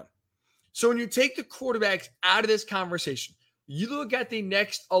 bar none. So when you take the quarterbacks out of this conversation, you look at the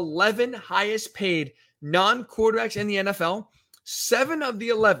next 11 highest paid non-quarterbacks in the NFL, 7 of the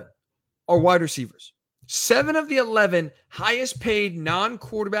 11 are wide receivers. 7 of the 11 highest paid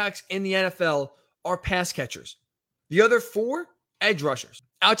non-quarterbacks in the NFL are pass catchers. The other 4, edge rushers,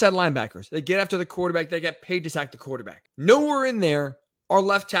 outside linebackers. They get after the quarterback. They get paid to sack the quarterback. Nowhere in there are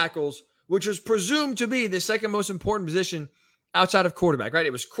left tackles, which was presumed to be the second most important position outside of quarterback, right?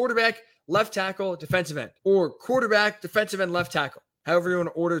 It was quarterback, left tackle, defensive end, or quarterback, defensive end, left tackle, however you want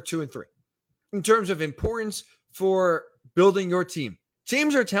to order 2 and 3. In terms of importance for building your team,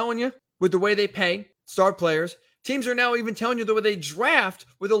 teams are telling you with the way they pay star players, teams are now even telling you the way they draft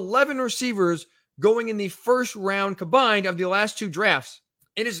with 11 receivers going in the first round combined of the last 2 drafts.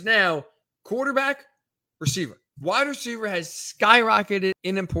 It is now quarterback, receiver. Wide receiver has skyrocketed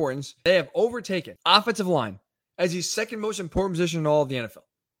in importance. They have overtaken offensive line as the second most important position in all of the NFL.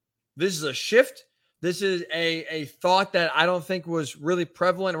 This is a shift. This is a thought that I don't think was really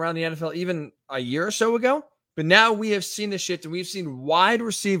prevalent around the NFL even a year or so ago. But now we have seen the shift, and we've seen wide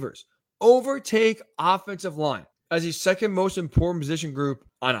receivers overtake offensive line as the second most important position group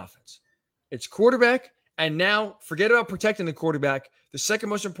on offense. It's quarterback, and now forget about protecting the quarterback. The second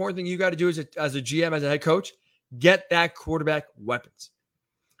most important thing you got to do as a GM, as a head coach, get that quarterback weapons.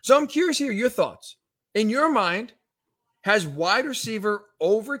 So I'm curious here, your thoughts. In your mind, has wide receiver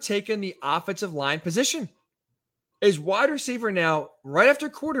overtaken the offensive line position? Is wide receiver now, right after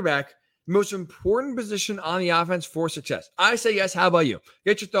quarterback, the most important position on the offense for success? I say yes. How about you?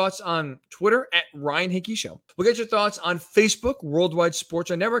 Get your thoughts on Twitter at Ryan Hickey Show. We'll get your thoughts on Facebook, Worldwide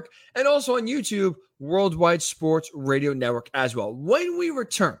Sports Network, and also on YouTube, Worldwide Sports Radio Network as well. When we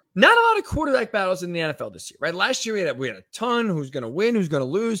return, not a lot of quarterback battles in the NFL this year, right? Last year we had a ton. Who's going to win? Who's going to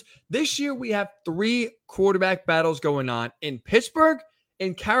lose? This year we have 3 quarterback battles going on in Pittsburgh,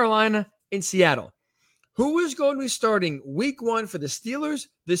 in Carolina, in Seattle. Who is going to be starting week 1 for the Steelers,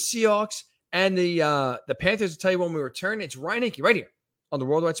 the Seahawks, and the Panthers? I'll tell you when we return. It's Ryan Hickey right here on the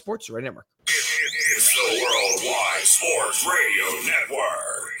Worldwide Sports Radio Network. It's the Worldwide Sports Radio Network.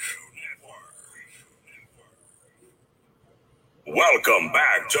 Welcome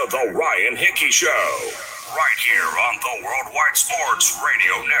back to the Ryan Hickey Show, right here on the Worldwide Sports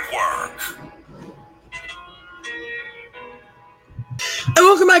Radio Network. And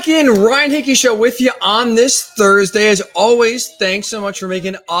welcome back in, Ryan Hickey Show with you on this Thursday. As always, thanks so much for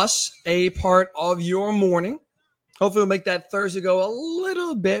making us a part of your morning. Hopefully we'll make that Thursday go a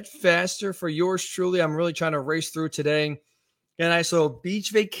little bit faster for yours truly. I'm really trying to race through today. Got a nice little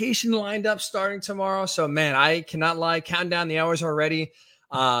beach vacation lined up starting tomorrow. So, man, I cannot lie. Counting down the hours already.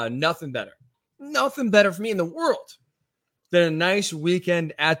 Nothing better. Nothing better for me in the world than a nice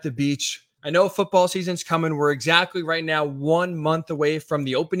weekend at the beach. I know football season's coming. We're exactly right now 1 month away from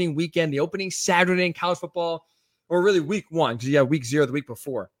the opening weekend, the opening Saturday in college football, or really week 1, because you have week 0 the week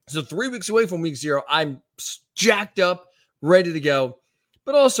before. So 3 weeks away from week 0. I'm jacked up, ready to go.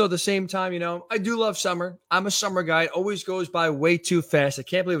 But also at the same time, I do love summer. I'm a summer guy. It always goes by way too fast. I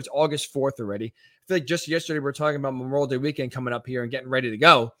can't believe it's August 4th already. I feel like just yesterday we were talking about Memorial Day weekend coming up here and getting ready to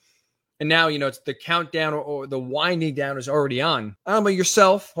go. And now, it's the countdown or the winding down is already on. I don't know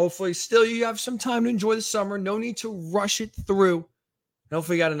yourself. Hopefully still you have some time to enjoy the summer. No need to rush it through. And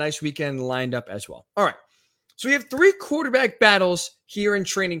hopefully you got a nice weekend lined up as well. All right. So we have 3 quarterback battles here in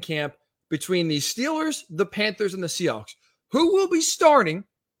training camp between the Steelers, the Panthers, and the Seahawks. Who will be starting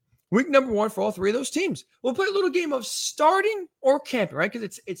week number 1 for all 3 of those teams? We'll play a little game of starting or camping, right?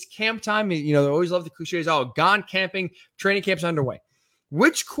 Because it's camp time. They always love the cliches. Oh, gone camping, training camp's underway.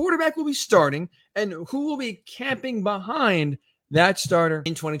 Which quarterback will be starting and who will be camping behind that starter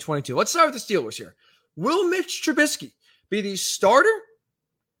in 2022? Let's start with the Steelers here. Will Mitch Trubisky be the starter?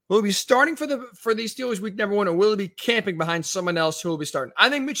 Will he be starting for the Steelers week number 1, or will he be camping behind someone else who will be starting? I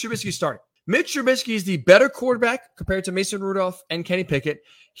think Mitch Trubisky is starting. Mitch Trubisky is the better quarterback compared to Mason Rudolph and Kenny Pickett.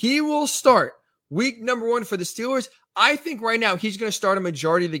 He will start week number 1 for the Steelers. I think right now he's going to start a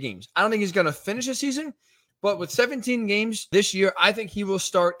majority of the games. I don't think he's going to finish the season, but with 17 games this year, I think he will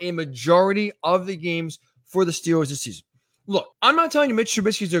start a majority of the games for the Steelers this season. Look, I'm not telling you Mitch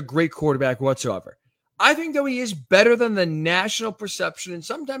Trubisky is a great quarterback whatsoever. I think that he is better than the national perception and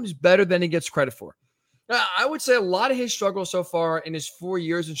sometimes better than he gets credit for. Now, I would say a lot of his struggles so far in his 4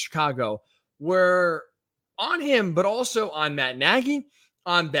 years in Chicago were on him, but also on Matt Nagy,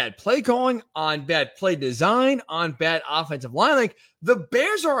 on bad play calling, on bad play design, on bad offensive line. Like, the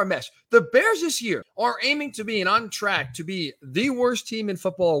Bears are a mess. The Bears this year are aiming to be and on track to be the worst team in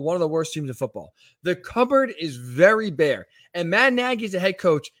football, one of the worst teams in football. The cupboard is very bare. And Matt Nagy, as a head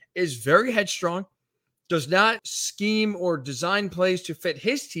coach, is very headstrong, does not scheme or design plays to fit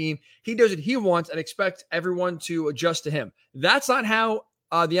his team. He does what he wants and expects everyone to adjust to him. That's not how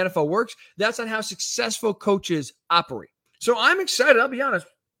the NFL works. That's not how successful coaches operate. So I'm excited, I'll be honest,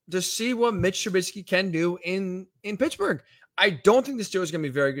 to see what Mitch Trubisky can do in Pittsburgh. I don't think the Steelers are going to be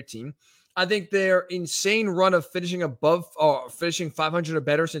a very good team. I think their insane run of finishing 500 or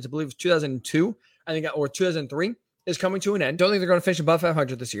better since I believe it was 2002, or 2003, is coming to an end. Don't think they're going to finish above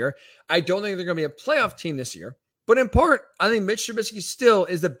 500 this year. I don't think they're going to be a playoff team this year. But in part, I think Mitch Trubisky still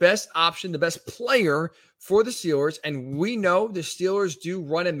is the best option, the best player for the Steelers. And we know the Steelers do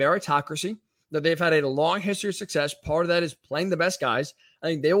run a meritocracy, that they've had a long history of success. Part of that is playing the best guys. I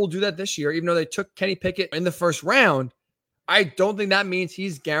think they will do that this year, even though they took Kenny Pickett in the first round. I don't think that means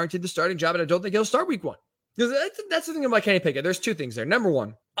he's guaranteed the starting job, and I don't think he'll start week 1. Because that's the thing about Kenny Pickett. There's 2 things there. Number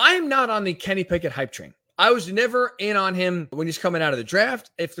 1, I am not on the Kenny Pickett hype train. I was never in on him when he's coming out of the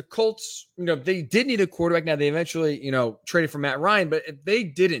draft. If the Colts, they did need a quarterback. Now they eventually, traded for Matt Ryan, but if they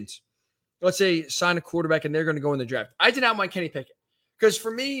didn't, let's say sign a quarterback and they're going to go in the draft, I did not want Kenny Pickett. Because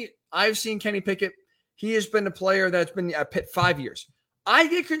for me, I've seen Kenny Pickett. He has been a player that's been at Pitt 5 years. I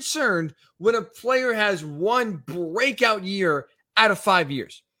get concerned when a player has one breakout year out of 5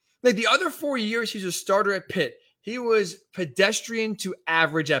 years. Like the other 4 years he's a starter at Pitt, he was pedestrian to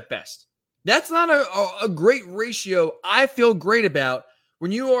average at best. That's not a great ratio I feel great about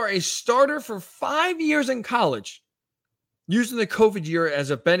when you are a starter for 5 years in college, using the COVID year as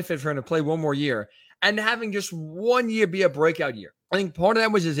a benefit for him to play one more year, and having just 1 year be a breakout year. I think part of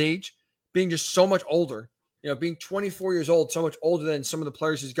that was his age, being just so much older, being 24 years old, so much older than some of the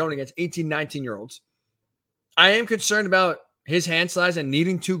players he's going against, 18, 19-year-olds. I am concerned about his hand size and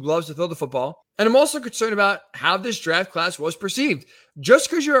needing 2 gloves to throw the football. And I'm also concerned about how this draft class was perceived. Just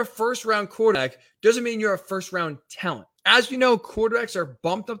because you're a first-round quarterback doesn't mean you're a first-round talent. As you know, quarterbacks are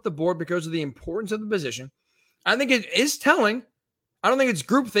bumped up the board because of the importance of the position. I think it is telling. I don't think it's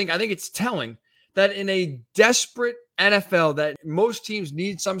groupthink. I think it's telling that in a desperate NFL that most teams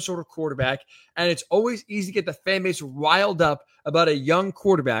need some sort of quarterback, and it's always easy to get the fan base riled up about a young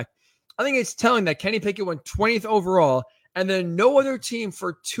quarterback. I think it's telling that Kenny Pickett went 20th overall, and then no other team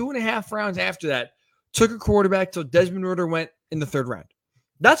for 2.5 rounds after that took a quarterback till Desmond Ridder went in the 3rd round.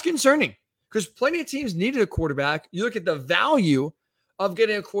 That's concerning because plenty of teams needed a quarterback. You look at the value of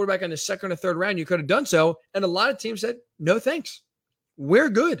getting a quarterback in the 2nd or 3rd round, you could have done so. And a lot of teams said, no, thanks. We're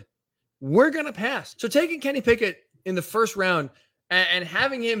good. We're going to pass. So taking Kenny Pickett in the 1st round and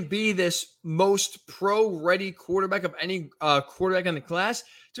having him be this most pro-ready quarterback of any quarterback in the class,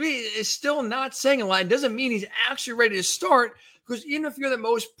 to me, is still not saying a lot. It doesn't mean he's actually ready to start, because even if you're the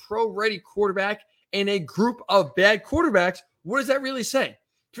most pro-ready quarterback in a group of bad quarterbacks, what does that really say?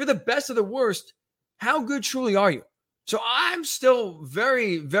 If you're the best of the worst, how good truly are you? So I'm still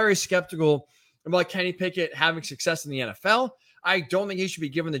very, very skeptical about Kenny Pickett having success in the NFL. I don't think he should be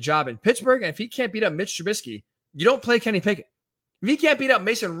given the job in Pittsburgh. And if he can't beat up Mitch Trubisky, you don't play Kenny Pickett. If he can't beat up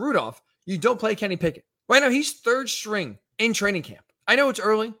Mason Rudolph, you don't play Kenny Pickett. Right now, he's 3rd string in training camp. I know it's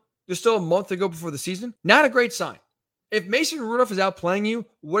early. There's still a month to go before the season. Not a great sign. If Mason Rudolph is outplaying you,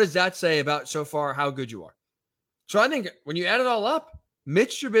 what does that say about so far how good you are? So I think when you add it all up,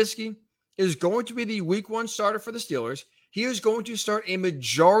 Mitch Trubisky is going to be the week 1 starter for the Steelers. He is going to start a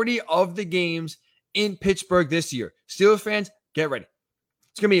majority of the games in Pittsburgh this year. Steelers fans, get ready.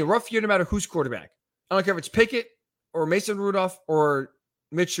 It's going to be a rough year no matter who's quarterback. I don't care if it's Pickett or Mason Rudolph or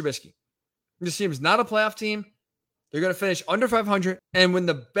Mitch Trubisky. This team is not a playoff team. They're going to finish under 500. And when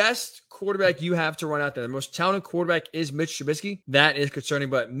the best quarterback you have to run out there, the most talented quarterback is Mitch Trubisky, that is concerning.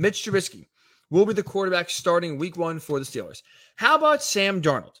 But Mitch Trubisky will be the quarterback starting week 1 for the Steelers. How about Sam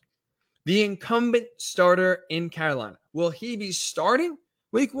Darnold, the incumbent starter in Carolina? Will he be starting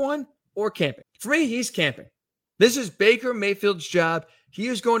week 1 or camping? For me, he's camping. This is Baker Mayfield's job. He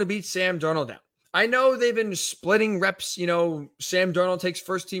is going to beat Sam Darnold out. I know they've been splitting reps. You know, Sam Darnold takes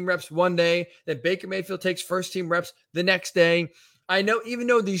first-team reps one day, then Baker Mayfield takes first-team reps the next day. I know even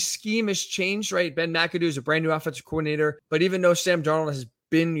though the scheme has changed, right? Ben McAdoo is a brand new offensive coordinator, but even though Sam Darnold has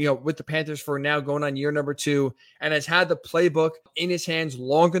been, with the Panthers for now going on year number 2 and has had the playbook in his hands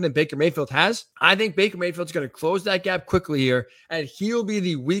longer than Baker Mayfield has, I think Baker Mayfield's going to close that gap quickly here, and he'll be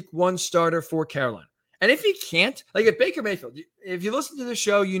the week 1 starter for Carolina. And if he can't, like if Baker Mayfield, if you listen to the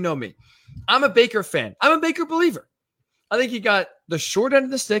show, you know me. I'm a Baker fan. I'm a Baker believer. I think he got the short end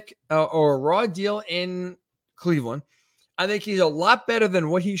of the stick or a raw deal in Cleveland. I think he's a lot better than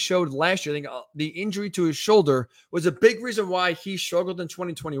what he showed last year. I think the injury to his shoulder was a big reason why he struggled in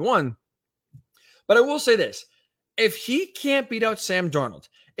 2021. But I will say this. If he can't beat out Sam Darnold,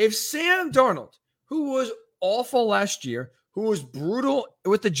 if Sam Darnold, who was awful last year, who was brutal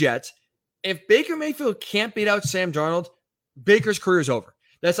with the Jets, if Baker Mayfield can't beat out Sam Darnold, Baker's career is over.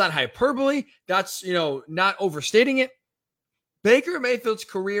 That's not hyperbole. That's, not overstating it. Baker Mayfield's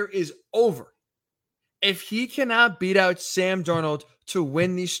career is over if he cannot beat out Sam Darnold to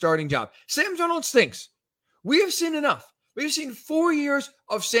win the starting job. Sam Darnold stinks. We have seen enough. We've seen 4 years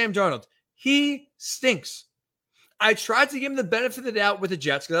of Sam Darnold. He stinks. I tried to give him the benefit of the doubt with the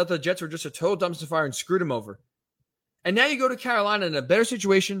Jets because I thought the Jets were just a total dumpster fire and screwed him over. And now you go to Carolina in a better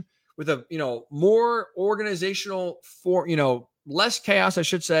situation with a, more organizational, less chaos, I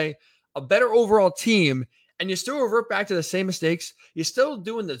should say, a better overall team, and you still revert back to the same mistakes. You're still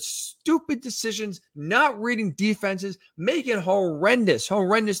doing the stupid decisions, not reading defenses, making horrendous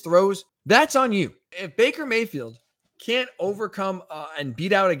throws. That's on you. If Baker Mayfield can't overcome and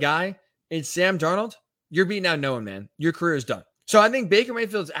beat out a guy in Sam Darnold, you're beating out no one, man. Your career is done. So I think Baker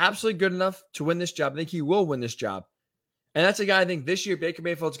Mayfield's absolutely good enough to win this job. I think he will win this job. And that's a guy I think this year Baker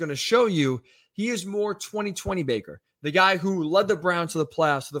Mayfield's going to show you he is more 2020 Baker. The guy who led the Browns to the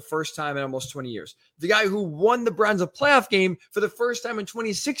playoffs for the first time in almost 20 years. The guy who won the Browns a playoff game for the first time in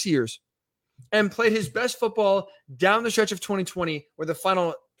 26 years and played his best football down the stretch of 2020 where the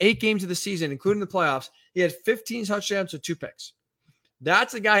final 8 games of the season, including the playoffs, he had 15 touchdowns and 2 picks.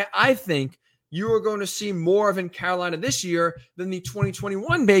 That's a guy I think you are going to see more of in Carolina this year than the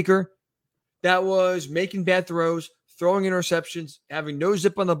 2021 Baker that was making bad throws, throwing interceptions, having no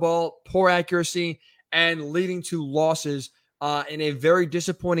zip on the ball, poor accuracy, and leading to losses in a very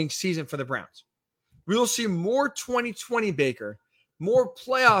disappointing season for the Browns. We will see more 2020 Baker, more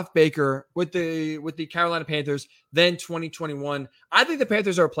playoff Baker with the Carolina Panthers than 2021. I think the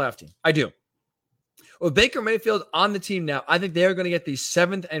Panthers are a playoff team. I do. With Baker Mayfield on the team now, I think they're going to get the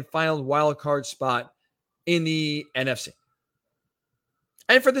 7th and final wild card spot in the NFC.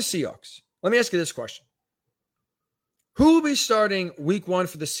 And for the Seahawks, let me ask you this question. Who will be starting week 1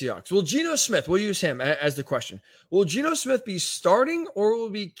 for the Seahawks? Will Geno Smith, we'll use him as the question. Will Geno Smith be starting or will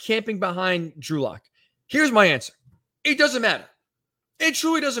he be camping behind Drew Lock? Here's my answer. It doesn't matter. It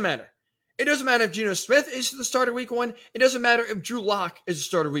truly doesn't matter. It doesn't matter if Geno Smith is the starter week 1. It doesn't matter if Drew Lock is the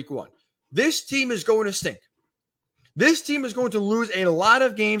starter week 1. This team is going to stink. This team is going to lose a lot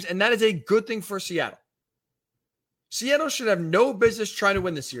of games, and that is a good thing for Seattle. Seattle should have no business trying to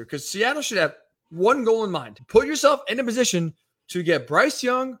win this year because Seattle should have one goal in mind. Put yourself in a position to get Bryce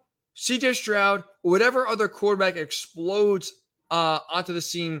Young, CJ Stroud, or whatever other quarterback explodes onto the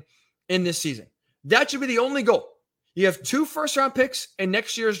scene in this season. That should be the only goal. You have 2 first-round picks in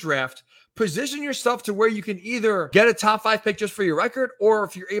next year's draft. Position yourself to where you can either get a top 5 pick just for your record, or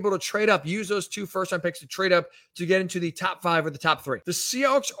if you're able to trade up, use those 2 first-round picks to trade up to get into the top 5 or the top 3. The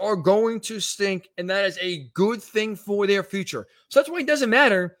Seahawks are going to stink, and that is a good thing for their future. So that's why it doesn't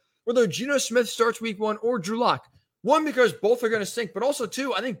matter whether Geno Smith starts week 1 or Drew Lock. 1, because both are going to stink, but also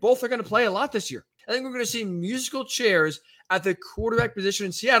 2, I think both are going to play a lot this year. I think we're going to see musical chairs at the quarterback position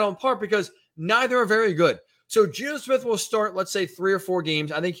in Seattle, in part because neither are very good. So Geno Smith will start, let's say, 3 or 4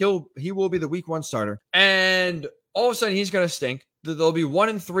 games. I think he will be the week 1 starter. And all of a sudden, he's going to stink. They'll be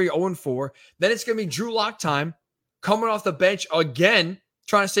 1-3, 0-4. Then it's going to be Drew Lock time, coming off the bench again,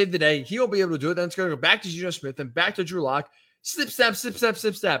 trying to save the day. He'll be able to do it. Then it's going to go back to Geno Smith and back to Drew Lock. Snip, snap, snip, snap,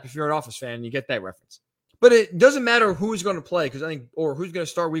 snip, snap. If you're an Office fan, you get that reference. But it doesn't matter who's going to play or who's going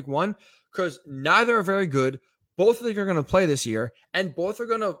to start week 1, because neither are very good. Both of them are going to play this year, and both are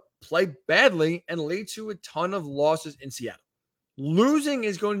going to play badly and lead to a ton of losses in Seattle. Losing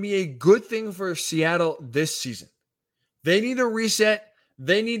is going to be a good thing for Seattle this season. They need a reset.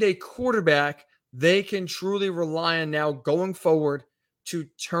 They need a quarterback they can truly rely on now going forward to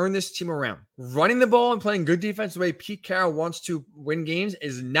turn this team around. Running the ball and playing good defense the way Pete Carroll wants to win games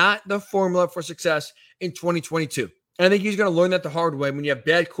is not the formula for success in 2022. And I think he's going to learn that the hard way when you have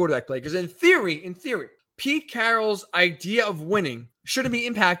bad quarterback play. Because in theory, Pete Carroll's idea of winning shouldn't be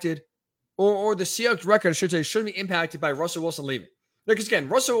impacted, or the Seahawks record, I should say, shouldn't be impacted by Russell Wilson leaving. Because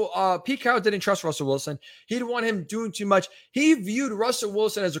again, Pete Carroll didn't trust Russell Wilson. He didn't want him doing too much. He viewed Russell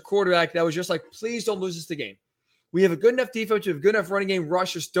Wilson as a quarterback that was just like, please don't lose us the game. We have a good enough defense. We have a good enough running game.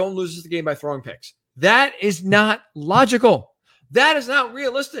 Rush, just don't lose us the game by throwing picks. That is not logical. That is not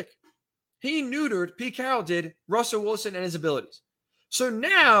realistic. He neutered, Pete Carroll did, Russell Wilson and his abilities. So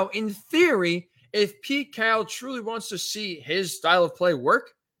now, in theory, if Pete Carroll truly wants to see his style of play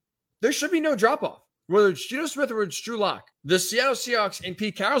work, there should be no drop-off. Whether it's Geno Smith or it's Drew Lock, the Seattle Seahawks, in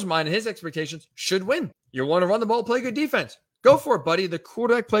Pete Carroll's mind and his expectations, should win. You want to run the ball, play good defense. Go for it, buddy. The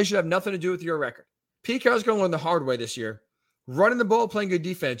quarterback play should have nothing to do with your record. Pete Carroll's going to learn the hard way this year. Running the ball, playing good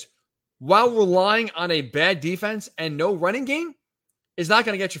defense, while relying on a bad defense and no running game, is not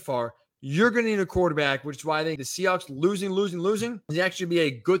going to get you far. You're going to need a quarterback, which is why I think the Seahawks losing is actually be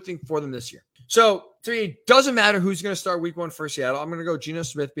a good thing for them this year. So, to me, it doesn't matter who's going to start week 1 for Seattle. I'm going to go Geno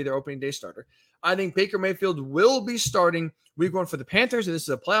Smith be their opening day starter. I think Baker Mayfield will be starting week 1 for the Panthers, and this is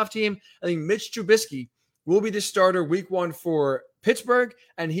a playoff team. I think Mitch Trubisky will be the starter week 1 for Pittsburgh,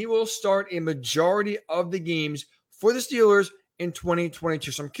 and he will start a majority of the games for the Steelers in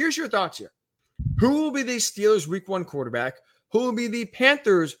 2022. So I'm curious your thoughts here. Who will be the Steelers week 1 quarterback? Who will be the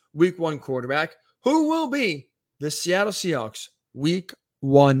Panthers week 1 quarterback? Who will be the Seattle Seahawks week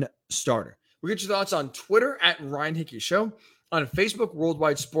 1 starter? We'll get your thoughts on Twitter at Ryan Hickey Show, on Facebook,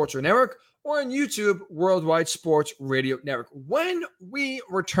 Worldwide Sports Network, or on YouTube, Worldwide Sports Radio Network. When we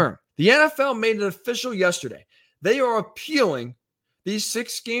return, the NFL made it official yesterday. They are appealing the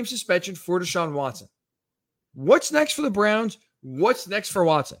 6-game suspension for Deshaun Watson. What's next for the Browns? What's next for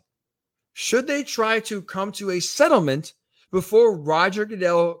Watson? Should they try to come to a settlement before Roger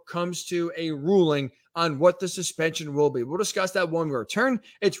Goodell comes to a ruling on what the suspension will be? We'll discuss that when we return.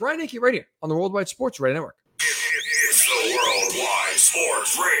 It's Ryan Hickey right here on the Worldwide Sports Radio Network. It's the Worldwide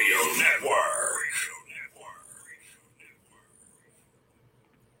Sports Radio Network.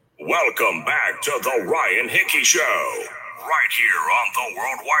 Welcome back to the Ryan Hickey Show, right here on the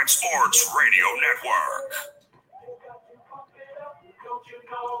Worldwide Sports Radio Network.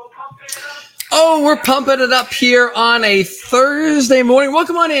 Oh, we're pumping it up here on a Thursday morning.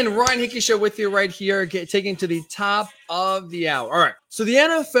 Welcome on in. Ryan Hickey Show with you right here, taking to the top of the hour. All right. So the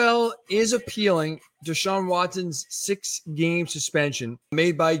NFL is appealing Deshaun Watson's 6-game suspension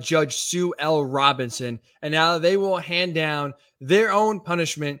made by Judge Sue L. Robinson. And now they will hand down their own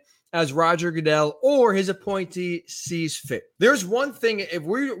punishment as Roger Goodell or his appointee sees fit. There's one thing,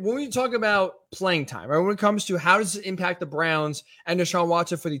 when we talk about playing time, right, when it comes to how does it impact the Browns and Deshaun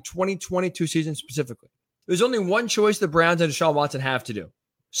Watson for the 2022 season specifically, there's only one choice the Browns and Deshaun Watson have to do: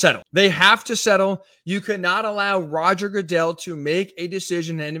 settle. They have to settle. You cannot allow Roger Goodell to make a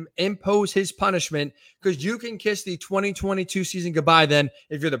decision and impose his punishment, because you can kiss the 2022 season goodbye then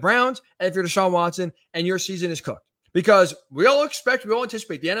if you're the Browns and if you're Deshaun Watson and your season is cooked. Because we all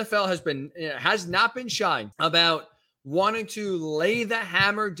anticipate the NFL has not been shy about wanting to lay the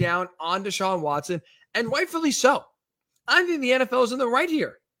hammer down on Deshaun Watson, and rightfully so. I think the NFL is in the right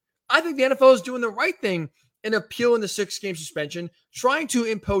here. I think the NFL is doing the right thing in appealing the 6-game suspension, trying to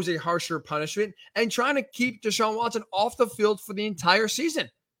impose a harsher punishment, and trying to keep Deshaun Watson off the field for the entire season.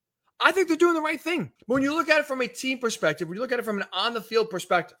 I think they're doing the right thing. When you look at it from a team perspective, when you look at it from an on-the-field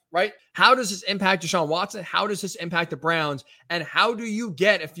perspective, right? How does this impact Deshaun Watson? How does this impact the Browns? And how do you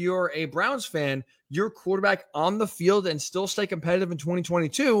get, if you're a Browns fan, your quarterback on the field and still stay competitive in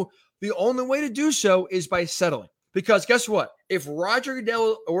 2022? The only way to do so is by settling. Because guess what? If Roger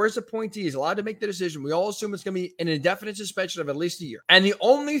Goodell or his appointee is allowed to make the decision, we all assume it's going to be an indefinite suspension of at least a year. And the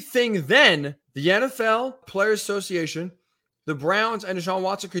only thing then, the NFL, Players Association, the Browns and Deshaun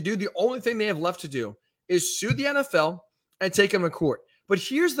Watson could do, the only thing they have left to do is sue the NFL and take him to court. But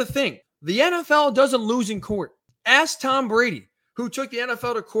here's the thing. The NFL doesn't lose in court. Ask Tom Brady, who took the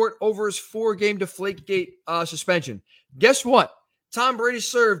NFL to court over his 4-game Deflategate suspension. Guess what? Tom Brady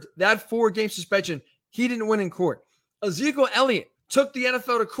served that 4-game suspension. He didn't win in court. Ezekiel Elliott took the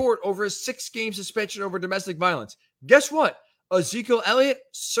NFL to court over a 6-game suspension over domestic violence. Guess what? Ezekiel Elliott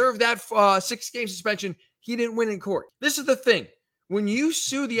served that 6-game suspension. He didn't win in court. This is the thing. When you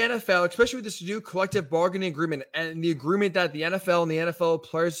sue the NFL, especially with this new collective bargaining agreement and the agreement that the NFL and the NFL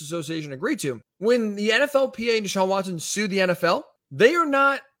Players Association agreed to, when the NFLPA and Deshaun Watson sue the NFL, they are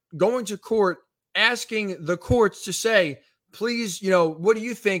not going to court asking the courts to say, please, what do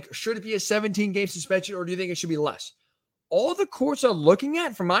you think? Should it be a 17-game suspension or do you think it should be less? All the courts are looking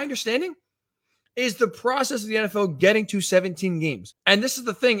at, from my understanding, is the process of the NFL getting to 17 games. And this is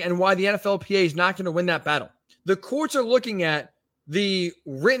the thing and why the NFLPA is not going to win that battle. The courts are looking at the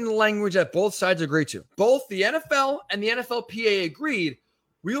written language that both sides agreed to. Both the NFL and the NFLPA agreed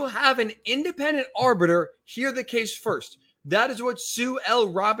we will have an independent arbiter hear the case first. That is what Sue L.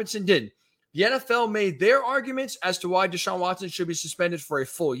 Robinson did. The NFL made their arguments as to why Deshaun Watson should be suspended for a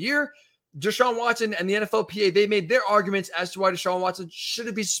full year. Deshaun Watson and the NFLPA, they made their arguments as to why Deshaun Watson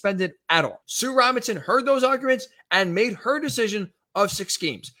shouldn't be suspended at all. Sue Robinson heard those arguments and made her decision of 6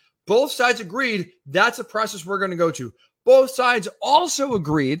 games. Both sides agreed that's a process we're going to go to. Both sides also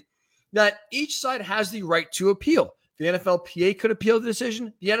agreed that each side has the right to appeal. The NFLPA could appeal the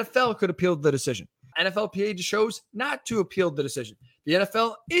decision. The NFL could appeal the decision. NFLPA chose not to appeal the decision. The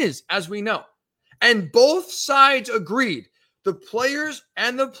NFL is, as we know. And both sides agreed. The players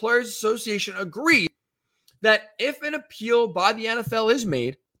and the Players Association agreed that if an appeal by the NFL is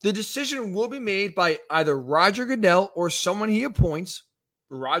made, the decision will be made by either Roger Goodell or someone he appoints.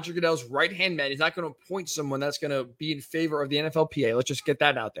 Roger Goodell's right-hand man. He's not going to appoint someone that's going to be in favor of the NFLPA. Let's just get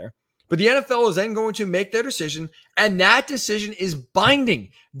that out there. But the NFL is then going to make their decision, and that decision is binding.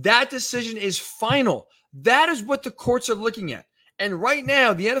 That decision is final. That is what the courts are looking at. And right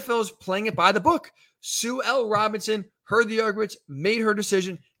now, the NFL is playing it by the book. Sue L. Robinson heard the arguments, made her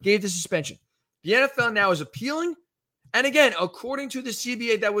decision, gave the suspension. The NFL now is appealing. And again, according to the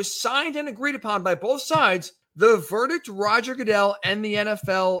CBA that was signed and agreed upon by both sides, the verdict Roger Goodell and the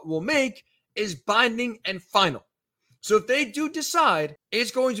NFL will make is binding and final. So if they do decide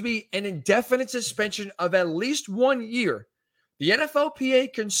it's going to be an indefinite suspension of at least 1 year, the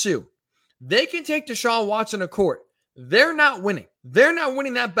NFLPA can sue. They can take Deshaun Watson to court. They're not winning. They're not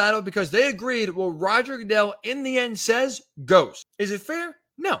winning that battle because they agreed what Roger Goodell in the end says goes. Is it fair?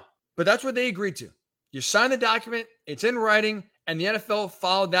 No. But that's what they agreed to. You sign the document, it's in writing, and the NFL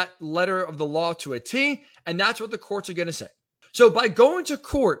followed that letter of the law to a T, and that's what the courts are going to say. So by going to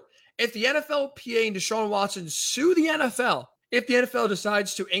court, if the NFLPA and Deshaun Watson sue the NFL, if the NFL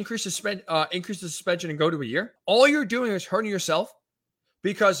decides to increase the suspension and go to a year, all you're doing is hurting yourself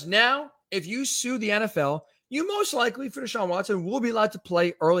because now if you sue the NFL, you most likely for Deshaun Watson will be allowed to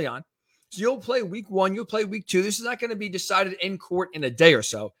play early on. So you'll play week 1, you'll play week 2. This is not going to be decided in court in a day or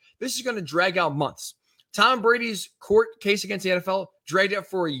so. This is going to drag out months. Tom Brady's court case against the NFL dragged out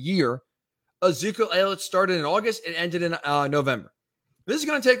for a year. Ezekiel Elliott started in August and ended in November. This is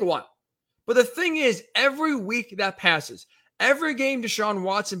going to take a while. But the thing is, every week that passes, every game Deshaun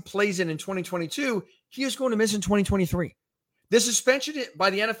Watson plays in 2022, he is going to miss in 2023. The suspension by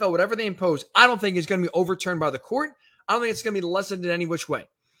the NFL, whatever they impose, I don't think is going to be overturned by the court. I don't think it's going to be lessened in any which way.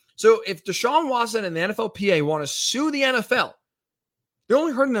 So if Deshaun Watson and the NFLPA want to sue the NFL, they're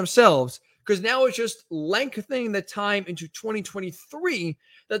only hurting themselves because now it's just lengthening the time into 2023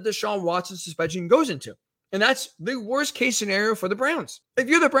 that Deshaun Watson's suspension goes into. And that's the worst case scenario for the Browns. If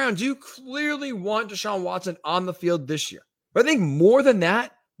you're the Browns, you clearly want Deshaun Watson on the field this year. But I think more than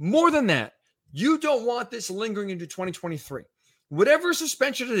that, you don't want this lingering into 2023. Whatever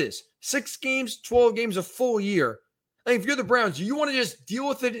suspension it is, 6 games, 12 games, a full year. I think if you're the Browns, you want to just deal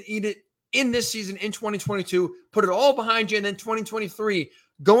with it and eat it in this season in 2022, put it all behind you, and then 2023,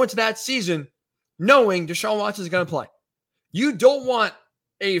 go into that season knowing Deshaun Watson is going to play. You don't want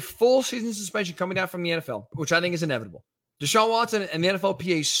a full season suspension coming down from the NFL, which I think is inevitable. Deshaun Watson and the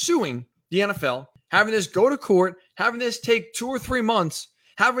NFLPA suing the NFL, having this go to court, having this take 2 or 3 months,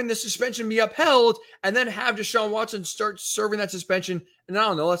 having the suspension be upheld, and then have Deshaun Watson start serving that suspension, and I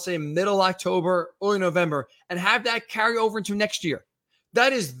don't know, let's say middle October, early November, and have that carry over into next year.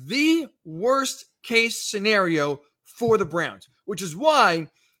 That is the worst case scenario for the Browns, which is why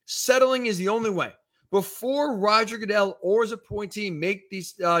settling is the only way. Before Roger Goodell or his appointee make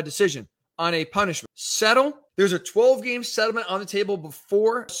this decision on a punishment, settle. There's a 12-game settlement on the table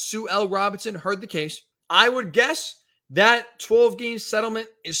before Sue L. Robinson heard the case. I would guess that 12-game settlement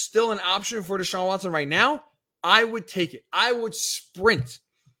is still an option for Deshaun Watson right now. I would take it. I would sprint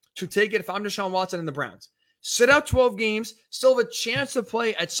to take it if I'm Deshaun Watson and the Browns. sit out 12 games, still have a chance to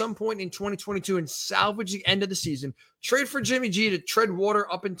play at some point in 2022 and salvage the end of the season. Trade for Jimmy G to tread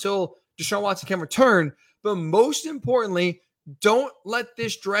water up until Deshaun Watson can return. But most importantly, don't let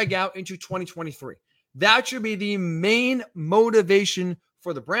this drag out into 2023. That should be the main motivation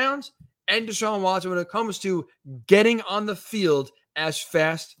for the Browns and Deshaun Watson when it comes to getting on the field as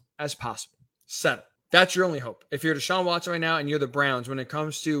fast as possible. Settle. That's your only hope. If you're Deshaun Watson right now and you're the Browns when it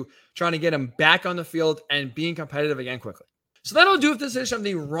comes to trying to get him back on the field and being competitive again quickly. So that'll do it for this edition of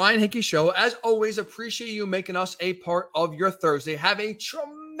the Ryan Hickey Show. As always, appreciate you making us a part of your Thursday. Have a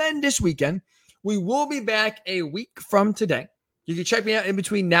tremendous weekend. We will be back a week from today. You can check me out in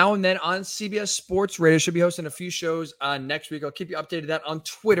between now and then on CBS Sports Radio. Should be hosting a few shows next week. I'll keep you updated that on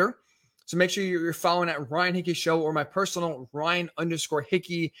Twitter. So make sure you're following at Ryan Hickey Show or my personal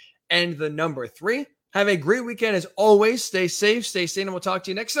Ryan_Hickey and the number 3. Have a great weekend as always. Stay safe, stay sane, and we'll talk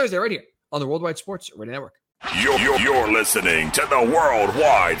to you next Thursday right here on the Worldwide Sports Radio Network. You're listening to the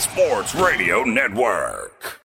Worldwide Sports Radio Network.